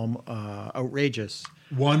on the film Outrageous.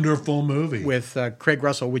 Wonderful movie. With Craig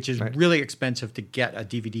Russell, which is really expensive to get a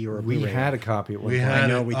DVD or a Blu-ray. We had a copy at one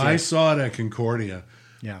point. We did. I saw it at Concordia.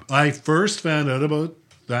 Yeah. I first found out about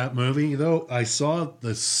that movie, though. I saw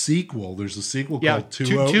the sequel. There's a sequel called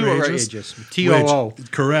Two Outrageous. TOO.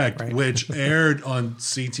 Correct. Right. Which aired on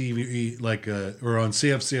CTV, or on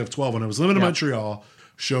CFCF 12 when I was living in Montreal.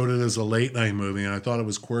 Showed it as a late night movie, and I thought it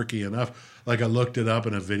was quirky enough. Like, I looked it up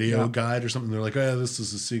in a video guide or something. They're like, oh, this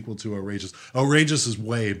is a sequel to Outrageous. Outrageous is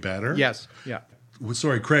way better. Yes. Yeah.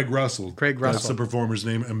 Sorry, Craig Russell. That's the performer's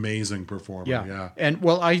name. Amazing performer. Yeah. And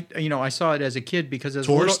well, I saw it as a kid because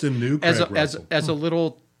Torsten knew Craig Russell. As a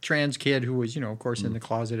little trans kid who was, of course, in the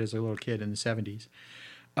closet as a little kid in the 70s.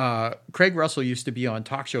 Craig Russell used to be on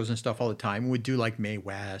talk shows and stuff all the time. Would do like Mae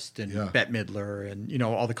West and Bette Midler and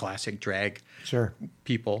all the classic drag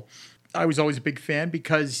people. I was always a big fan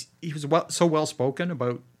because he was so well spoken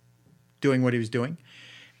about doing what he was doing.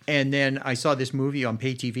 And then I saw this movie on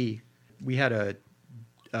pay TV. We had a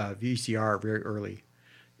VCR very early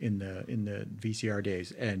in the VCR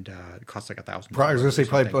days, and it cost like $1,000. I was going to say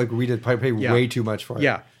probably we did pay way too much for it.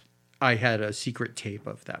 Yeah. I had a secret tape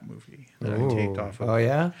of that movie that I taped off of. Oh,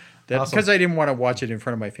 yeah? Awesome. Because I didn't want to watch it in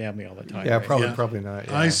front of my family all the time. Yeah, probably not.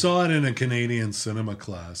 Yeah. I saw it in a Canadian cinema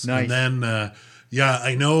class. Nice. And then,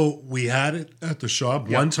 I know we had it at the shop.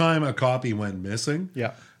 One time a copy went missing.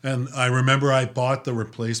 Yeah. And I remember I bought the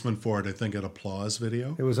replacement for it, I think, at Applause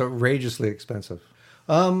Video. It was outrageously expensive.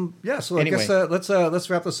 So anyway. I guess let's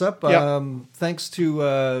wrap this up. Thanks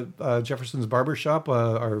to Jefferson's Barbershop,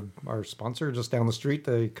 our sponsor just down the street.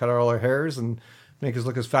 They cut all our hairs and make us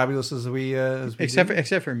look as fabulous as we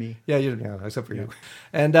except for me. Yeah, except for you.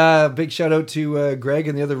 And big shout out to Greg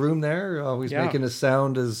in the other room there, always making us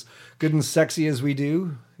sound as good and sexy as we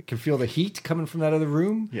do. You can feel the heat coming from that other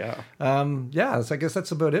room. Yeah. So I guess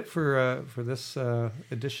that's about it for this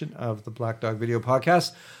edition of the Black Dog Video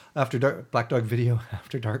Podcast. Black Dog Video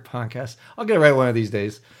After Dark podcast. I'll get it right one of these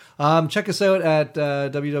days. Check us out at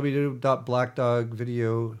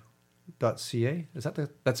www.blackdogvideo.ca.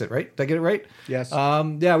 That's it, right? Did I get it right? Yes.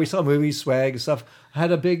 We saw movies, swag, stuff. I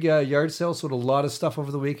had a big yard sale, so a lot of stuff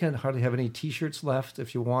over the weekend. Hardly have any T-shirts left.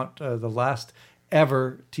 If you want the last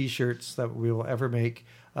ever T-shirts that we will ever make,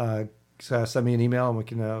 send me an email and we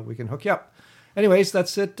can hook you up. Anyways,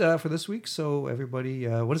 that's it for this week. So everybody,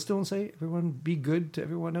 what does Dylan say? Everyone be good to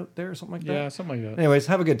everyone out there or something like that? Yeah, something like that. Anyways,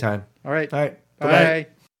 have a good time. All right. Bye. Bye.